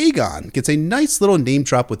 5, Aegon gets a nice little name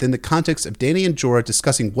drop within the context of Dany and Jorah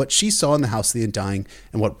discussing what she saw in the House of the Undying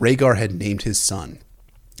and what Rhaegar had named his son.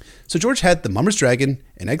 So George had the Mummer's Dragon,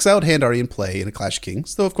 an exiled hand already in play in A Clash of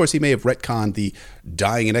Kings, though of course he may have retconned the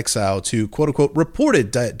dying in exile to quote-unquote reported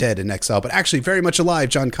dead in exile, but actually very much alive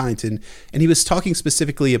Jon Connington, and he was talking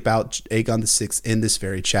specifically about Aegon VI in this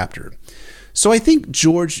very chapter. So I think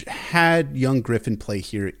George had young Griff in play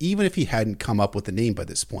here, even if he hadn't come up with a name by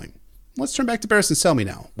this point. Let's turn back to Barristan Selmy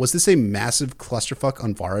now. Was this a massive clusterfuck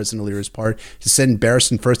on Varys and Illyria's part to send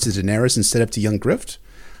Barristan first to Daenerys instead of to young Griff?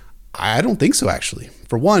 I don't think so, actually.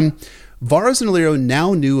 For one, Varys and Illyrio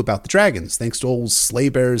now knew about the dragons, thanks to old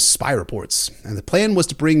Slaybear's spy reports, and the plan was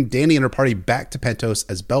to bring Dany and her party back to Pentos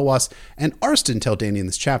as Belwas and Arstan tell Dany in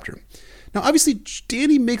this chapter. Now, obviously,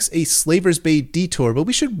 Dany makes a Slaver's Bay detour, but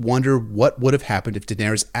we should wonder what would have happened if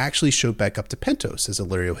Daenerys actually showed back up to Pentos, as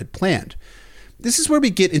Illyrio had planned. This is where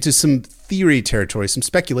we get into some theory territory, some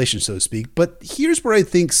speculation, so to speak, but here's where I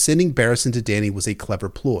think sending Barristan to Dany was a clever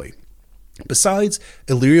ploy. Besides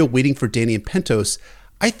Illyrio waiting for Dany and Pentos,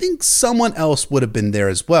 I think someone else would have been there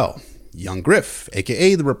as well. Young Griff,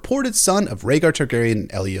 aka the reported son of Rhaegar Targaryen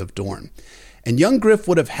and Elia of Dorne. And young Griff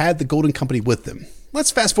would have had the Golden Company with them.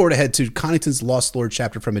 Let's fast forward ahead to Connington's Lost Lord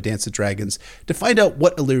chapter from A Dance of Dragons to find out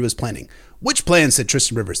what Illyrio was planning. Which plan, said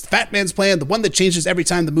Tristan Rivers? The Fat Man's plan, the one that changes every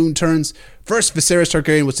time the moon turns? First, Viserys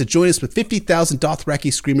Targaryen was to join us with 50,000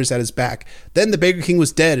 Dothraki screamers at his back. Then the Beggar King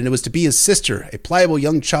was dead, and it was to be his sister, a pliable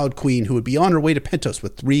young child queen who would be on her way to Pentos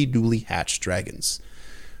with 3 newly hatched dragons.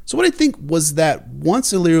 So what I think was that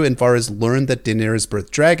once Illyrio and Varys learned that Daenerys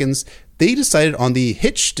birthed dragons, they decided on the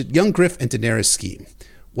hitched young Griff and Daenerys scheme.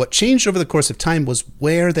 What changed over the course of time was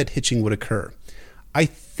where that hitching would occur. I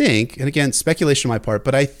think, and again, speculation on my part,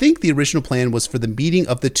 but I think the original plan was for the meeting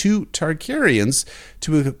of the two Targaryens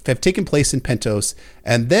to have taken place in Pentos,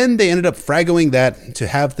 and then they ended up fragoing that to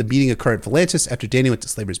have the meeting occur at Volantis after Dany went to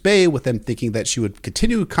Slaver's Bay, with them thinking that she would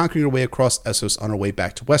continue conquering her way across Essos on her way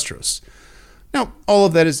back to Westeros. Now, all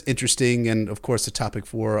of that is interesting and, of course, a topic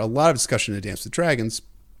for a lot of discussion in A Dance with Dragons,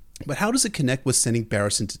 but how does it connect with sending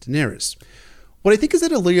Barristan to Daenerys? What I think is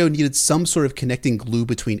that Illyrio needed some sort of connecting glue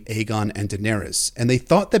between Aegon and Daenerys, and they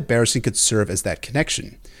thought that Barristan could serve as that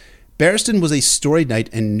connection. Barristan was a storied knight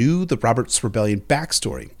and knew the Robert's Rebellion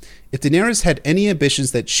backstory. If Daenerys had any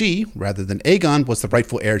ambitions that she, rather than Aegon, was the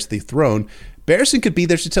rightful heir to the throne, Barristan could be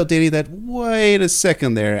there to tell Dany that, wait a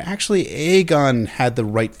second there, actually Aegon had the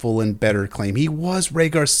rightful and better claim. He was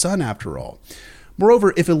Rhaegar's son after all.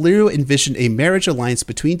 Moreover, if Illyrio envisioned a marriage alliance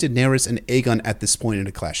between Daenerys and Aegon at this point in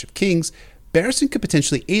A Clash of Kings, Barristan could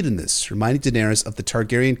potentially aid in this, reminding Daenerys of the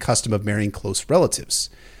Targaryen custom of marrying close relatives.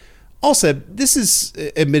 Also, this is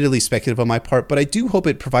admittedly speculative on my part, but I do hope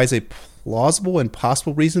it provides a plausible and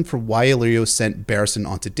possible reason for why Illyrio sent Barristan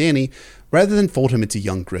onto Dany, rather than fold him into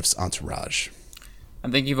young Griff's entourage. I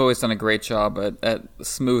think you've always done a great job at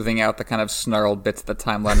smoothing out the kind of snarled bits of the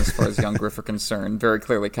timeline as far as young Griff are concerned. Very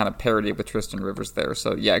clearly kind of parody with Tristan Rivers there.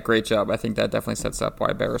 So yeah, great job. I think that definitely sets up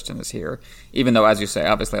why Barristan is here. Even though, as you say,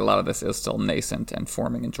 obviously a lot of this is still nascent and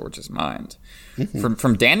forming in George's mind. Mm-hmm.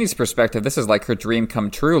 From Dany's perspective, this is like her dream come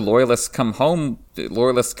true. Loyalists come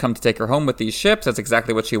to take her home with these ships. That's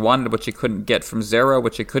exactly what she wanted, what she couldn't get from Zera,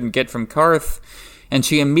 what she couldn't get from Karth. And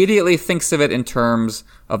she immediately thinks of it in terms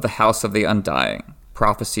of the House of the Undying.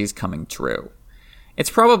 Prophecies coming true. It's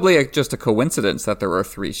probably just a coincidence that there are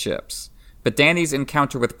 3 ships, but Dany's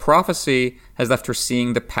encounter with prophecy has left her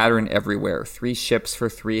seeing the pattern everywhere, 3 ships for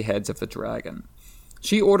 3 heads of the dragon.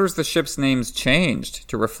 She orders the ships' names changed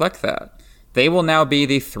to reflect that. They will now be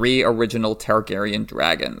the 3 original Targaryen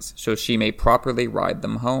dragons, so she may properly ride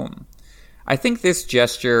them home. I think this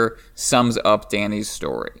gesture sums up Dany's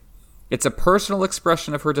story. It's a personal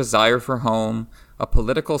expression of her desire for home, a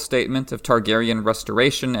political statement of Targaryen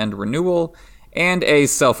restoration and renewal, and a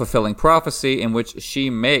self-fulfilling prophecy in which she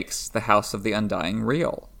makes the House of the Undying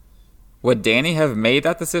real. Would Dany have made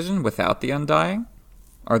that decision without the Undying?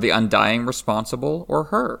 Are the Undying responsible, or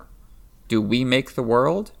her? Do we make the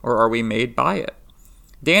world, or are we made by it?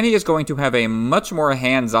 Dany is going to have a much more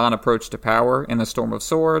hands-on approach to power in A Storm of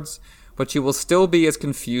Swords, but you will still be as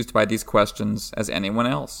confused by these questions as anyone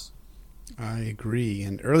else. I agree.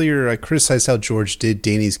 And earlier I criticized how George did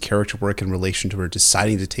Dany's character work in relation to her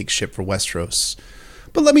deciding to take ship for Westeros.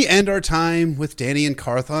 But let me end our time with Dany and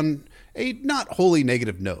Qarth on a not wholly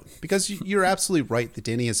negative note, because you're absolutely right that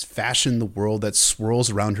Dany has fashioned the world that swirls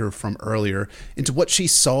around her from earlier into what she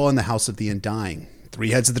saw in the House of the Undying. 3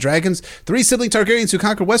 heads of the dragons, 3 sibling Targaryens who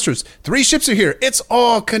conquered Westeros, 3 ships are here, it's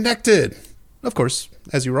all connected. Of course,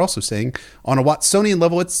 as you were also saying, on a Watsonian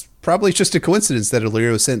level, it's probably just a coincidence that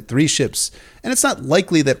Illyrio sent 3 ships, and it's not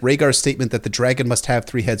likely that Rhaegar's statement that the dragon must have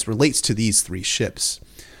 3 heads relates to these 3 ships.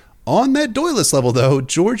 On that Doylist level, though,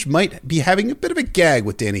 George might be having a bit of a gag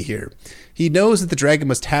with Dany here. He knows that the dragon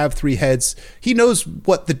must have 3 heads. He knows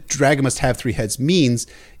what the dragon must have 3 heads means,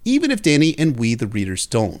 even if Dany and we, the readers,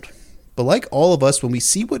 don't. But like all of us, when we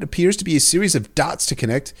see what appears to be a series of dots to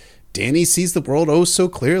connect, Dany sees the world oh so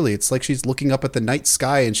clearly. It's like she's looking up at the night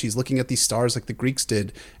sky and she's looking at these stars like the Greeks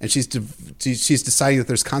did, and she's deciding that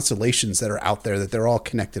there's constellations that are out there, that they're all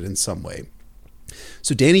connected in some way.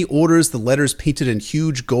 So Dany orders the letters painted in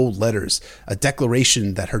huge gold letters, a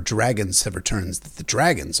declaration that her dragons have returned, that the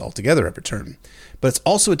dragons altogether have returned. But it's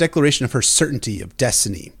also a declaration of her certainty of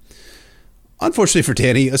destiny. Unfortunately for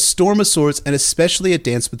Dany, A Storm of Swords, and especially A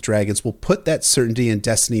Dance with Dragons, will put that certainty and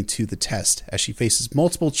destiny to the test as she faces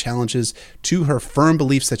multiple challenges to her firm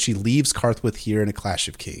beliefs that she leaves Qarth with here in A Clash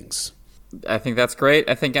of Kings. I think that's great.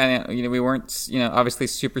 I think we weren't obviously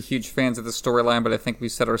super huge fans of the storyline, but I think we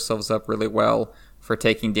set ourselves up really well for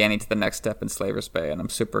taking Dany to the next step in Slaver's Bay, and I'm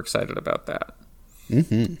super excited about that.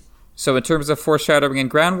 Mm-hmm. So in terms of foreshadowing and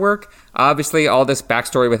groundwork, obviously all this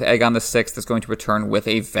backstory with Aegon VI is going to return with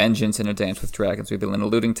a vengeance in A Dance with Dragons. We've been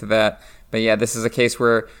alluding to that. But yeah, this is a case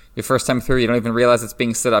where your first time through, you don't even realize it's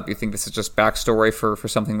being set up. You think this is just backstory for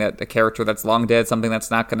something that a character that's long dead, something that's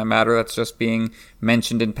not going to matter, that's just being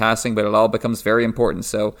mentioned in passing, but it all becomes very important.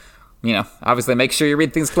 So, obviously make sure you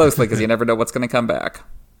read things closely because you never know what's going to come back.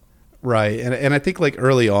 Right. And I think like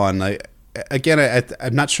early on,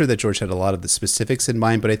 I'm not sure that George had a lot of the specifics in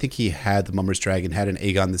mind, but I think he had the Mummer's Dragon, had an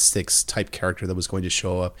Aegon VI type character that was going to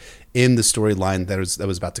show up in the storyline that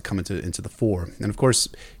was about to come into the fore. And of course,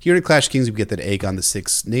 here in Clash of Kings, we get that Aegon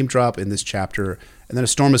VI name drop in this chapter, and then A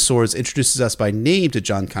Storm of Swords introduces us by name to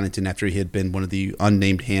Jon Connington after he had been one of the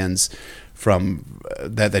unnamed hands from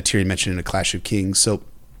that Tyrion mentioned in A Clash of Kings. So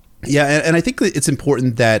yeah, and I think that it's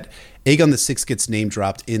important that Aegon VI gets name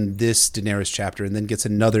dropped in this Daenerys chapter and then gets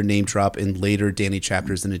another name drop in later Dany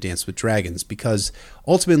chapters in A Dance with Dragons, because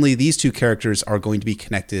ultimately these 2 characters are going to be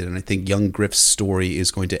connected, and I think young Griff's story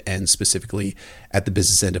is going to end specifically at the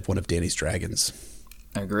business end of one of Dany's dragons.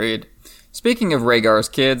 Agreed. Speaking of Rhaegar's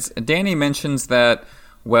kids, Dany mentions that,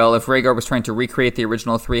 well, if Rhaegar was trying to recreate the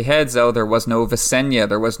original 3 heads, there was no Visenya,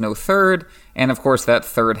 there was no third, and of course that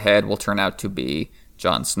third head will turn out to be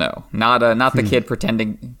Jon Snow, not the kid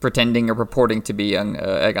pretending or purporting to be young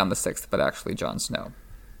Aegon VI, but actually Jon Snow.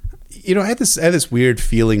 I had this weird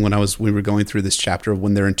feeling when we were going through this chapter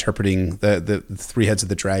when they're interpreting the 3 heads of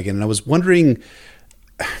the dragon, and I was wondering,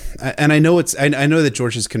 and I know that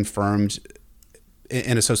George has confirmed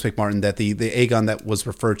in Ahsoka Martin that the Aegon that was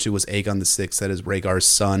referred to was Aegon VI, that is Rhaegar's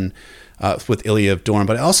son, with Ilya of Dorne.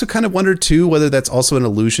 But I also kind of wondered too whether that's also an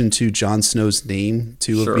allusion to Jon Snow's name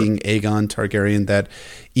too, of being Aegon Targaryen. That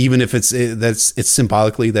even if it's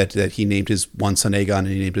symbolically that he named his one son Aegon and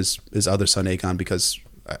he named his other son Aegon, because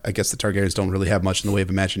I guess the Targaryens don't really have much in the way of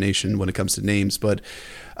imagination when it comes to names. But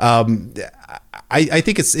I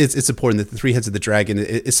think it's important that the 3 heads of the dragon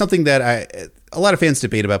is something that a lot of fans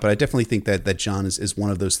debate about, but I definitely think that Jon is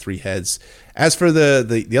one of those 3 heads. As for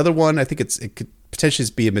the other one, I think it could potentially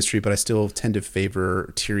be a mystery, but I still tend to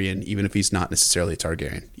favor Tyrion, even if he's not necessarily a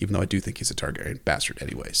Targaryen, even though I do think he's a Targaryen bastard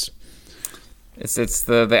anyways. It's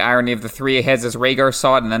the irony of the 3 heads as Rhaegar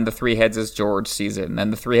saw it, and then the 3 heads as George sees it, and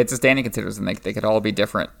then the 3 heads as Dany considers, and they could all be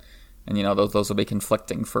different. And those will be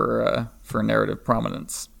conflicting for narrative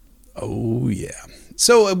prominence. Oh yeah.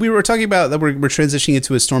 So we were talking about that we're transitioning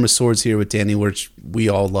into A Storm of Swords here with Dany, which we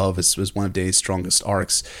all love as one of Dany's strongest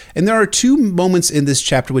arcs. And there are 2 moments in this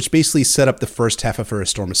chapter which basically set up the first half of her A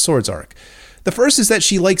Storm of Swords arc. The first is that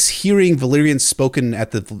she likes hearing Valyrian spoken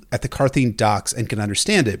at the Qartheen docks and can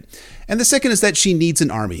understand it. And the second is that she needs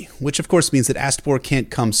an army, which of course means that Astapor can't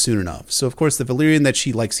come soon enough. So of course the Valyrian that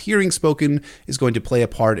she likes hearing spoken is going to play a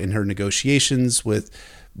part in her negotiations with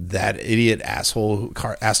that idiot asshole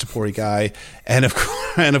Astapor guy, and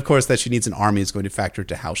of course that she needs an army is going to factor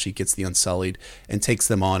into how she gets the Unsullied and takes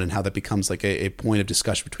them on, and how that becomes like a point of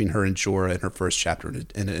discussion between her and Jorah in her first chapter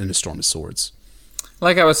in A Storm of Swords.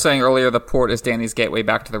 Like I was saying earlier, the port is Dany's gateway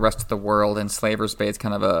back to the rest of the world, and Slaver's Bay is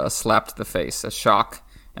kind of a slap to the face, a shock,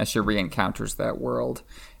 as she re-encounters that world.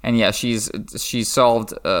 And yeah, she's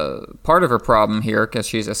solved part of her problem here because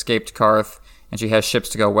she's escaped Karth and she has ships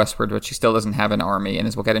to go westward, but she still doesn't have an army. And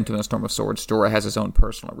as we'll get into in A Storm of Swords, Jorah has his own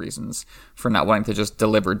personal reasons for not wanting to just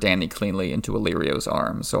deliver Dany cleanly into Illyrio's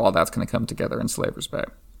arms. So all that's going to come together in Slaver's Bay.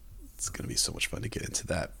 It's going to be so much fun to get into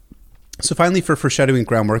that. So finally, for foreshadowing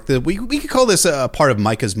groundwork, we could call this a part of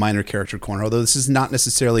Micah's minor character corner, although this is not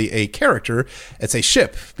necessarily a character, it's a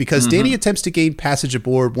ship, because Dany attempts to gain passage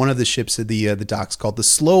aboard one of the ships at the docks called the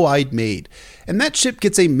Slow-Eyed Maid. And that ship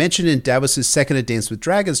gets a mention in Davos' second A Dance with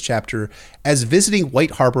Dragons chapter as visiting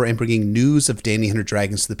White Harbor and bringing news of Dany and her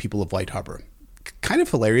dragons to the people of White Harbor. Kind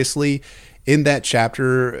of hilariously, in that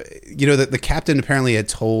chapter, the captain apparently had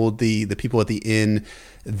told the people at the inn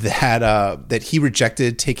that he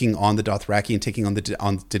rejected taking on the Dothraki and taking on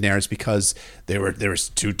Daenerys because they were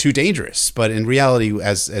too dangerous. But in reality,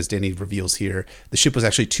 as Dany reveals here, the ship was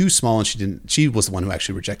actually too small, and she was the one who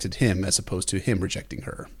actually rejected him as opposed to him rejecting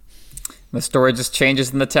her. The story just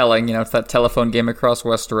changes in the telling. It's that telephone game across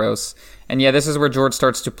Westeros. And yeah, this is where George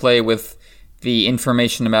starts to play with the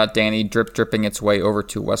information about Dany dripping its way over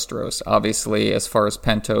to Westeros. Obviously, as far as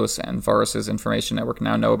Pentos and Varys' information network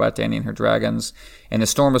now know about Dany and her dragons. In the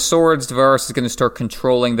Storm of Swords, Varys is going to start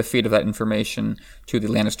controlling the feed of that information to the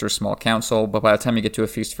Lannister Small Council, but by the time you get to A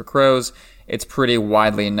Feast for Crows, it's pretty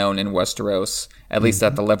widely known in Westeros, at least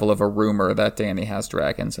at the level of a rumor that Dany has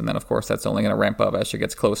dragons, and then of course that's only going to ramp up as she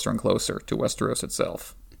gets closer and closer to Westeros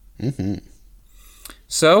itself.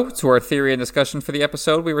 So, to our theory and discussion for the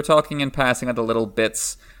episode, we were talking in passing on the little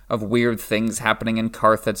bits of weird things happening in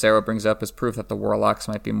Karth that Zara brings up as proof that the Warlocks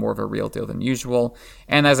might be more of a real deal than usual.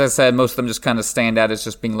 And as I said, most of them just kind of stand out as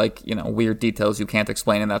just being weird details you can't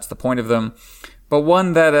explain, and that's the point of them. But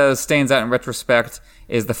one that stands out in retrospect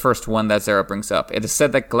is the first one that Zara brings up. It is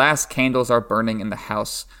said that glass candles are burning in the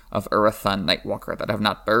house of Urathan Nightwalker that have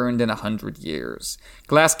not burned in 100 years.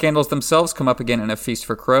 Glass candles themselves come up again in A Feast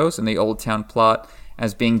for Crows in the Old Town plot,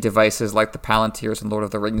 as being devices like the Palantirs in Lord of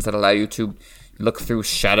the Rings that allow you to look through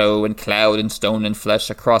shadow and cloud and stone and flesh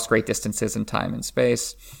across great distances in time and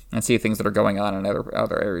space and see things that are going on in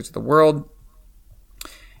other areas of the world.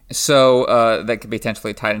 So that could be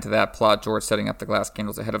potentially tied into that plot, George setting up the glass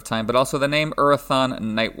candles ahead of time, but also the name Urathan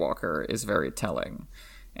Nightwalker is very telling.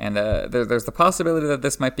 And there's the possibility that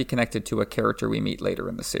this might be connected to a character we meet later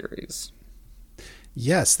in the series.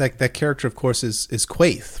 Yes, that character, of course, is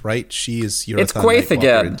Quaithe, right? She is Urathan It's Quaithe Nightwalker.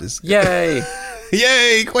 again. Yay!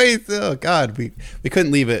 Yay, Quaithe! Oh God, we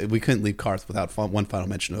couldn't leave it. We couldn't leave Karth without one final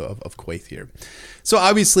mention of Quaithe here. So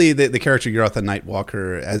obviously, the character Urathan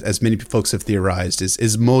Nightwalker, as many folks have theorized,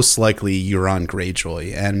 is most likely Euron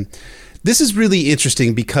Greyjoy, and this is really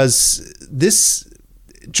interesting because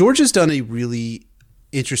George has done a really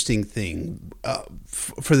interesting thing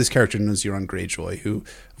for this character known as Euron Greyjoy, who,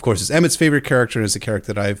 of course, is Emmett's favorite character and is a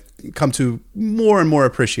character that I've come to more and more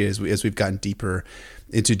appreciate as we've gotten deeper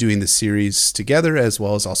into doing the series together, as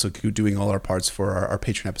well as also doing all our parts for our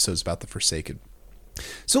Patreon episodes about the Forsaken.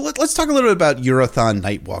 So let's talk a little bit about Urathan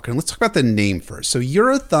Nightwalker, and let's talk about the name first. So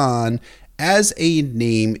Urathan as a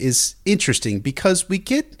name is interesting because we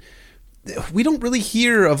don't really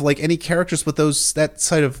hear of any characters with that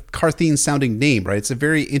side of Carthene sounding name, right? It's a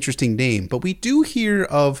very interesting name, but we do hear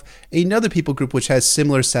of another people group which has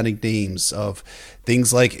similar sounding names of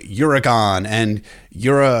things like Uragon and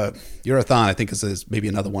Urathan, I think is maybe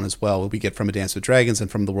another one as well. We get from A Dance with Dragons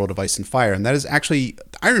and from the World of Ice and Fire, and that is actually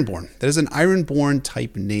Ironborn. That is an Ironborn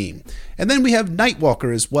type name. And then we have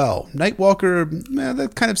Nightwalker as well. Nightwalker,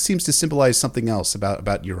 that kind of seems to symbolize something else about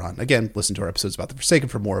Euron. Again, listen to our episodes about the Forsaken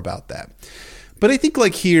for more about that. But I think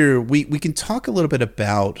here, we can talk a little bit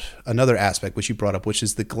about another aspect, which you brought up, which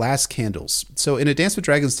is the glass candles. So in A Dance with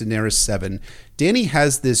Dragons Daenerys 7, Dany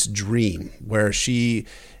has this dream where she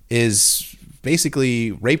is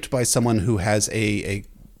basically raped by someone who has an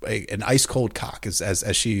ice cold cock, as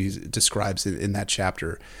she describes it in that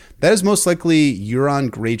chapter. That is most likely Euron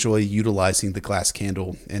Greyjoy utilizing the glass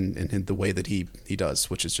candle in the way that he does,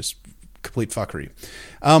 which is just complete fuckery.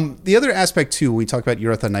 The other aspect too, when we talk about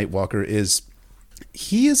Urathan Nightwalker, is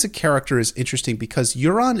he as a character is interesting because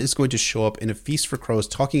Euron is going to show up in A Feast for Crows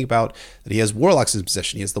talking about that he has warlocks in his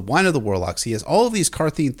possession. He has the wine of the warlocks. He has all of these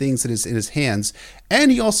Carthene things in his hands.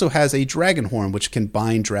 And he also has a dragon horn, which can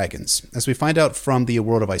bind dragons. As we find out from the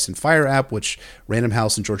World of Ice and Fire app, which Random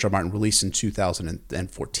House and George R. Martin released in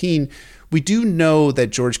 2014, We do know that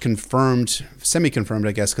George confirmed, semi-confirmed,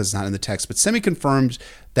 I guess, because it's not in the text, but semi-confirmed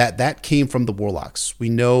that came from the Warlocks. We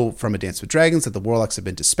know from A Dance with Dragons that the Warlocks have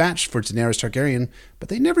been dispatched for Daenerys Targaryen, but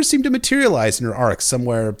they never seem to materialize in her arc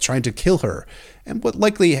somewhere trying to kill her. And what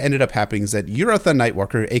likely ended up happening is that Euron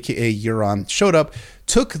Nightwalker, aka Euron, showed up,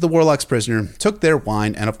 took the Warlocks prisoner, took their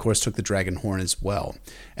wine, and of course took the dragon horn as well.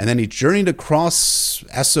 And then he journeyed across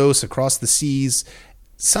Essos, across the seas,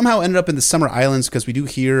 somehow ended up in the Summer Islands, because we do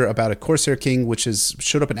hear about a Corsair king which has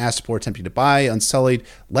showed up in Astapor attempting to buy Unsullied,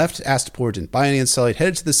 left Astapor, didn't buy any Unsullied,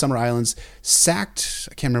 headed to the Summer Islands, sacked,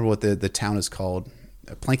 I can't remember what the town is called,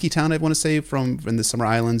 Planky Town, I want to say, from in the Summer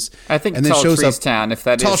Islands. I think and then Tall Trees Town, if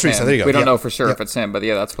that Tall is Trees, him. there you go. We don't know for sure if it's him, but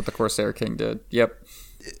yeah, that's what the Corsair king did. Yep.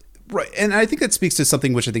 Right, and I think that speaks to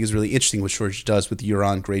something which I think is really interesting, what George does with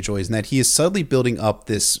Euron Greyjoy, is that he is subtly building up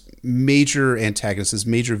this major antagonist, this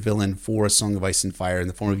major villain for A Song of Ice and Fire in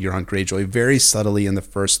the form of Euron Greyjoy, very subtly in the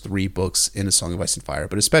first 3 books in A Song of Ice and Fire,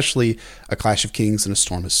 but especially A Clash of Kings and A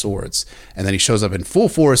Storm of Swords. And then he shows up in full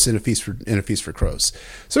force in A Feast for Crows.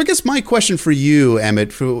 So I guess my question for you,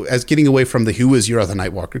 Emmett, as getting away from the who is Euron the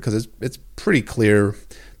Nightwalker, because it's pretty clear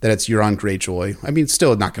that it's Euron Greyjoy. I mean,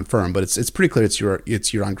 still not confirmed, but it's pretty clear it's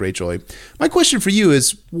Euron Greyjoy. My question for you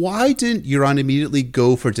is, why didn't Euron immediately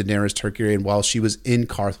go for Daenerys Targaryen while she was in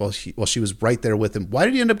Qarth, while she was right there with him? Why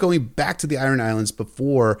did he end up going back to the Iron Islands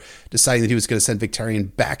before deciding that he was going to send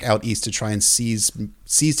Victarion back out east to try and seize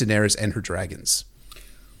Daenerys and her dragons?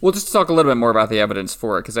 Well, just to talk a little bit more about the evidence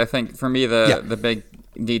for it, because I think for me the big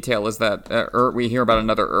detail is that we hear about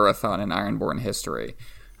another Urathon in Ironborn history.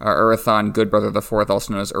 Urathon Good Brother IV,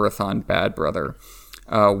 also known as Urathon Bad Brother.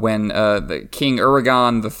 When the King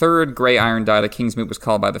Uragon III Grey Iron died, a king's moot was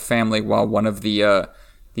called by the family while one of the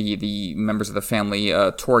members of the family,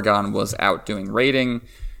 Torgon, was out doing raiding,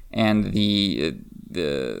 and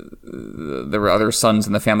there were other sons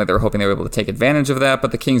in the family that were hoping they were able to take advantage of that,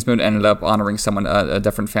 but the King's Moot ended up honoring someone, a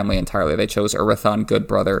different family entirely. They chose Urathon Good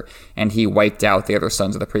Brother, and he wiped out the other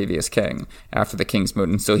sons of the previous king after the King's Moot,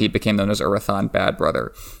 and so he became known as Urathon Bad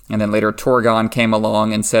Brother. And then later Torgon came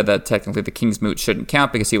along and said that technically the King's Moot shouldn't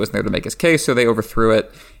count because he wasn't there to make his case, so they overthrew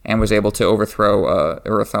it and was able to overthrow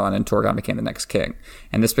Urathon, and Torgon became the next king.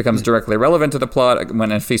 And this becomes directly relevant to the plot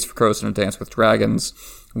when in Feast for Crows and A Dance with Dragons,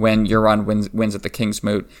 when Euron wins at the King's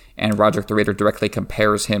Moot, and Roderick the Raider directly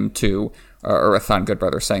compares him to Urathon Good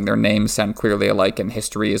Brother, saying their names sound clearly alike and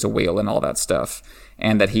history is a wheel and all that stuff.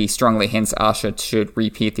 And that he strongly hints Asha should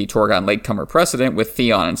repeat the Torgon latecomer precedent with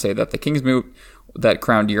Theon and say that the King's Moot that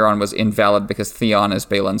crowned Euron was invalid because Theon, as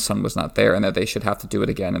Balon's son, was not there, and that they should have to do it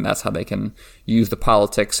again, and that's how they can use the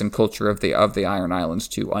politics and culture of the Iron Islands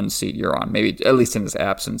to unseat Euron, maybe at least in his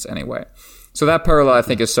absence anyway. So that parallel, I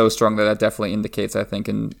think, is so strong that definitely indicates, I think,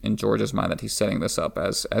 in George's mind that he's setting this up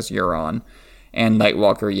as Euron. And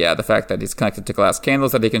Nightwalker, yeah, the fact that he's connected to glass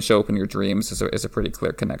candles, that he can show up in your dreams is a pretty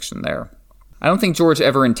clear connection there. I don't think George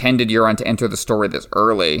ever intended Euron to enter the story this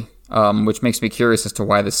early, which makes me curious as to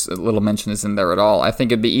why this little mention is in there at all. I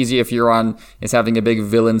think it'd be easy if Euron is having a big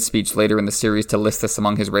villain speech later in the series to list this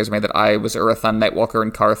among his resume, that I was Urathon Nightwalker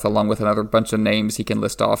in Qarth, along with another bunch of names he can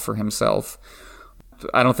list off for himself.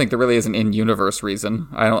 I don't think there really is an in-universe reason.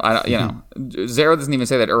 I don't, you know, Zero doesn't even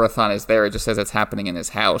say that Urathon is there. It just says it's happening in his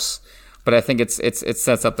house. But I think it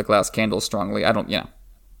sets up the glass candles strongly. I don't,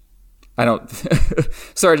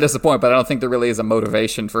 sorry to disappoint, but I don't think there really is a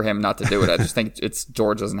motivation for him not to do it. I just think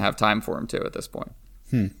George doesn't have time for him to at this point.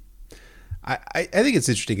 I think it's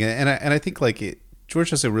interesting. And I think George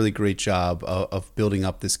does a really great job of building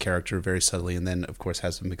up this character very subtly, and then, of course,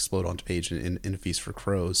 has him explode onto page in A Feast for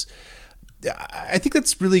Crows. I think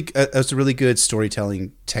that's a really good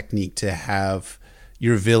storytelling technique, to have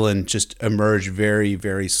your villain just emerge very,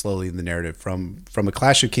 very slowly in the narrative from A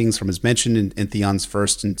Clash of Kings, from his mention in Theon's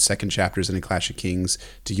first and second chapters in A Clash of Kings,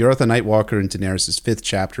 to Euron the Nightwalker in Daenerys' fifth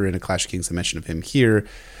chapter in A Clash of Kings, the mention of him here,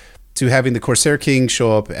 to having the Corsair King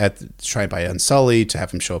show up to try and buy Unsullied, to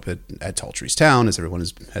have him show up at Tall Trees Town, as everyone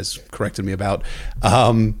has corrected me about,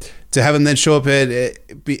 to have him then show up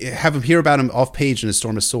have him hear about him off page in A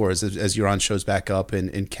Storm of Swords, as Euron shows back up in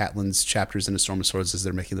Catelyn's chapters in A Storm of Swords as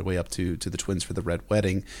they're making their way up to the twins for the Red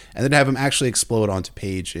Wedding, and then have him actually explode onto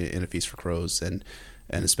page in A Feast for Crows, and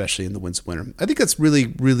especially in The Winds of Winter. I think that's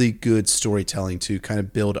really, really good storytelling to kind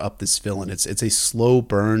of build up this villain. It's a slow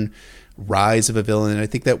burn rise of a villain, and I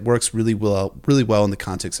think that works really well in the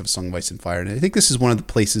context of A Song of Ice and Fire. And I think this is one of the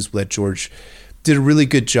places that George did a really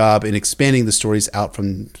good job in expanding the stories out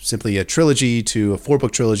from simply a trilogy to a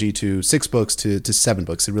 4-book trilogy to 6 books to 7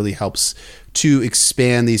 books. It really helps to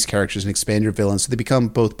expand these characters and expand your villains so they become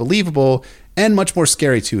both believable and much more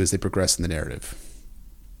scary too as they progress in the narrative.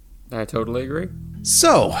 I totally agree.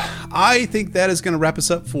 So, I think that is going to wrap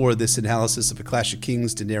us up for this analysis of A Clash of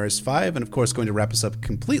Kings, Daenerys 5, and of course going to wrap us up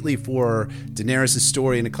completely for Daenerys'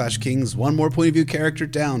 story in A Clash of Kings. One more point of view character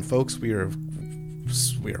down, folks. We are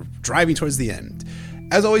driving towards the end.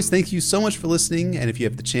 As always, thank you so much for listening, and if you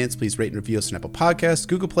have the chance, please rate and review us on Apple Podcasts,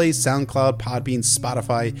 Google Play, SoundCloud, Podbean,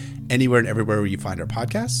 Spotify, anywhere and everywhere where you find our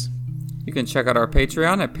podcasts. You can check out our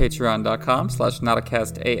Patreon at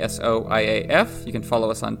patreon.com/NauticastASOIAF. You can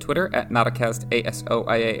follow us on Twitter at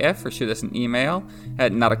NauticastASOIAF or shoot us an email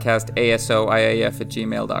at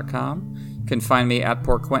nauticastasoiaf@gmail.com. You can find me at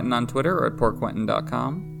PoorQuentin on Twitter or at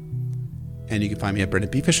PoorQuentin.com. And you can find me at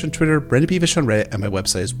Brendan B. Fish on Twitter, Brendan B. Fish on Reddit, and my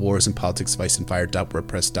website is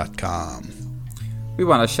warsandpoliticsviceandfire.wordpress.com. We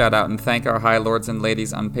want to shout out and thank our high lords and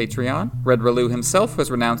ladies on Patreon. Red Relu himself, who has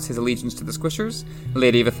renounced his allegiance to the Squishers,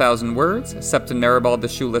 Lady of a Thousand Words, Septon Maribald the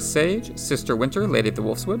Shoeless Sage, Sister Winter, Lady of the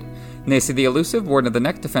Wolfswood, Nacy the Elusive, Warden of the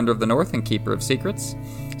Neck, Defender of the North, and Keeper of Secrets,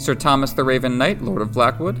 Sir Thomas the Raven Knight, Lord of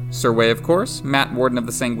Blackwood, Sir Way of Course, Matt, Warden of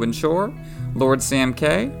the Sanguine Shore, Lord Sam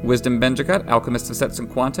K, Wisdom Benjagut, Alchemist of Sets and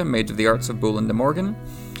Quanta, Mage of the Arts of Bullen de Morgan,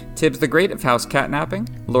 Tibbs the Great of House Catnapping,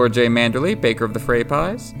 Lord J. Manderley, Baker of the Frey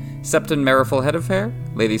Pies, Septon Merriful Head of Hair,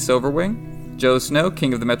 Lady Silverwing, Joe Snow,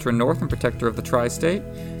 King of the Metro North and Protector of the Tri-State,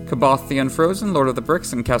 Kaboth the Unfrozen, Lord of the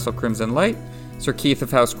Bricks and Castle Crimson Light, Sir Keith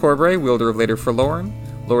of House Corbray, Wielder of Later Forlorn,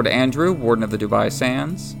 Lord Andrew, Warden of the Dubai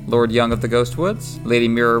Sands, Lord Young of the Ghost Woods, Lady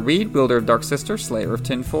Mira Reed, Wielder of Dark Sister, Slayer of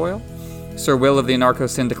Tinfoil, Sir Will of the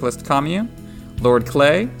Anarcho-Syndicalist Commune, Lord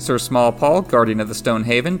Clay, Sir Small Paul, Guardian of the Stone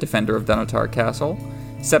Haven, Defender of Dunatar Castle,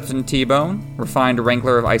 Septon T-Bone, Refined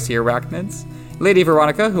Wrangler of Icy Arachnids, Lady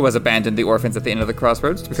Veronica, who has abandoned the orphans at the end of the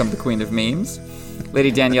crossroads to become the Queen of Memes, Lady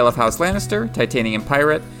Danielle of House Lannister, Titanium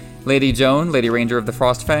Pirate, Lady Joan, Lady Ranger of the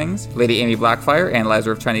Frostfangs, Lady Amy Blackfire,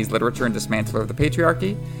 Analyzer of Chinese Literature and Dismantler of the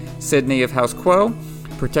Patriarchy, Sydney of House Quo,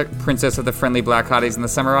 Princess of the Friendly Black Hotties in the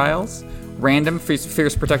Summer Isles, Random,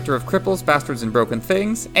 Fierce Protector of Cripples, Bastards, and Broken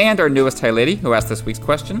Things, and our newest High Lady, who asked this week's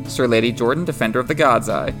question, Sir Lady Jordan, Defender of the God's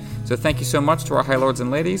Eye. So thank you so much to our High Lords and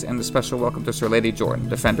Ladies, and a special welcome to Sir Lady Jordan,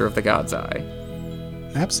 Defender of the God's Eye.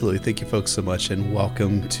 Absolutely. Thank you folks so much, and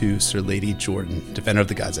welcome to Sir Lady Jordan, Defender of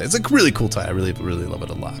the God's Eye. It's a really cool title. I really, really love it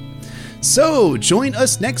a lot. So, join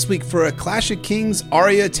us next week for A Clash of Kings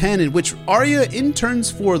Arya 10, in which Arya interns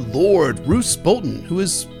for Lord Roose Bolton, who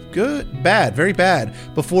is very bad,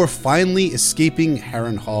 before finally escaping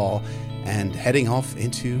Harrenhal and heading off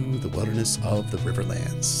into the wilderness of the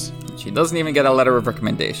Riverlands. She doesn't even get a letter of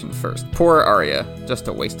recommendation first. Poor Arya. Just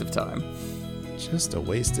a waste of time. Just a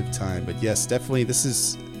waste of time. But yes, definitely, this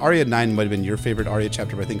is... Arya 9 might have been your favorite Arya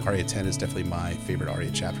chapter, but I think Arya 10 is definitely my favorite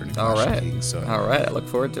Arya chapter in A Clash of Kings. All right, I look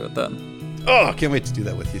forward to it then. Oh, I can't wait to do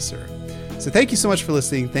that with you, sir. So thank you so much for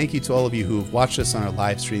listening. Thank you to all of you who have watched us on our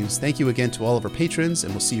live streams. Thank you again to all of our patrons,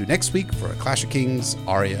 and we'll see you next week for A Clash of Kings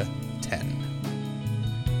Arya 10.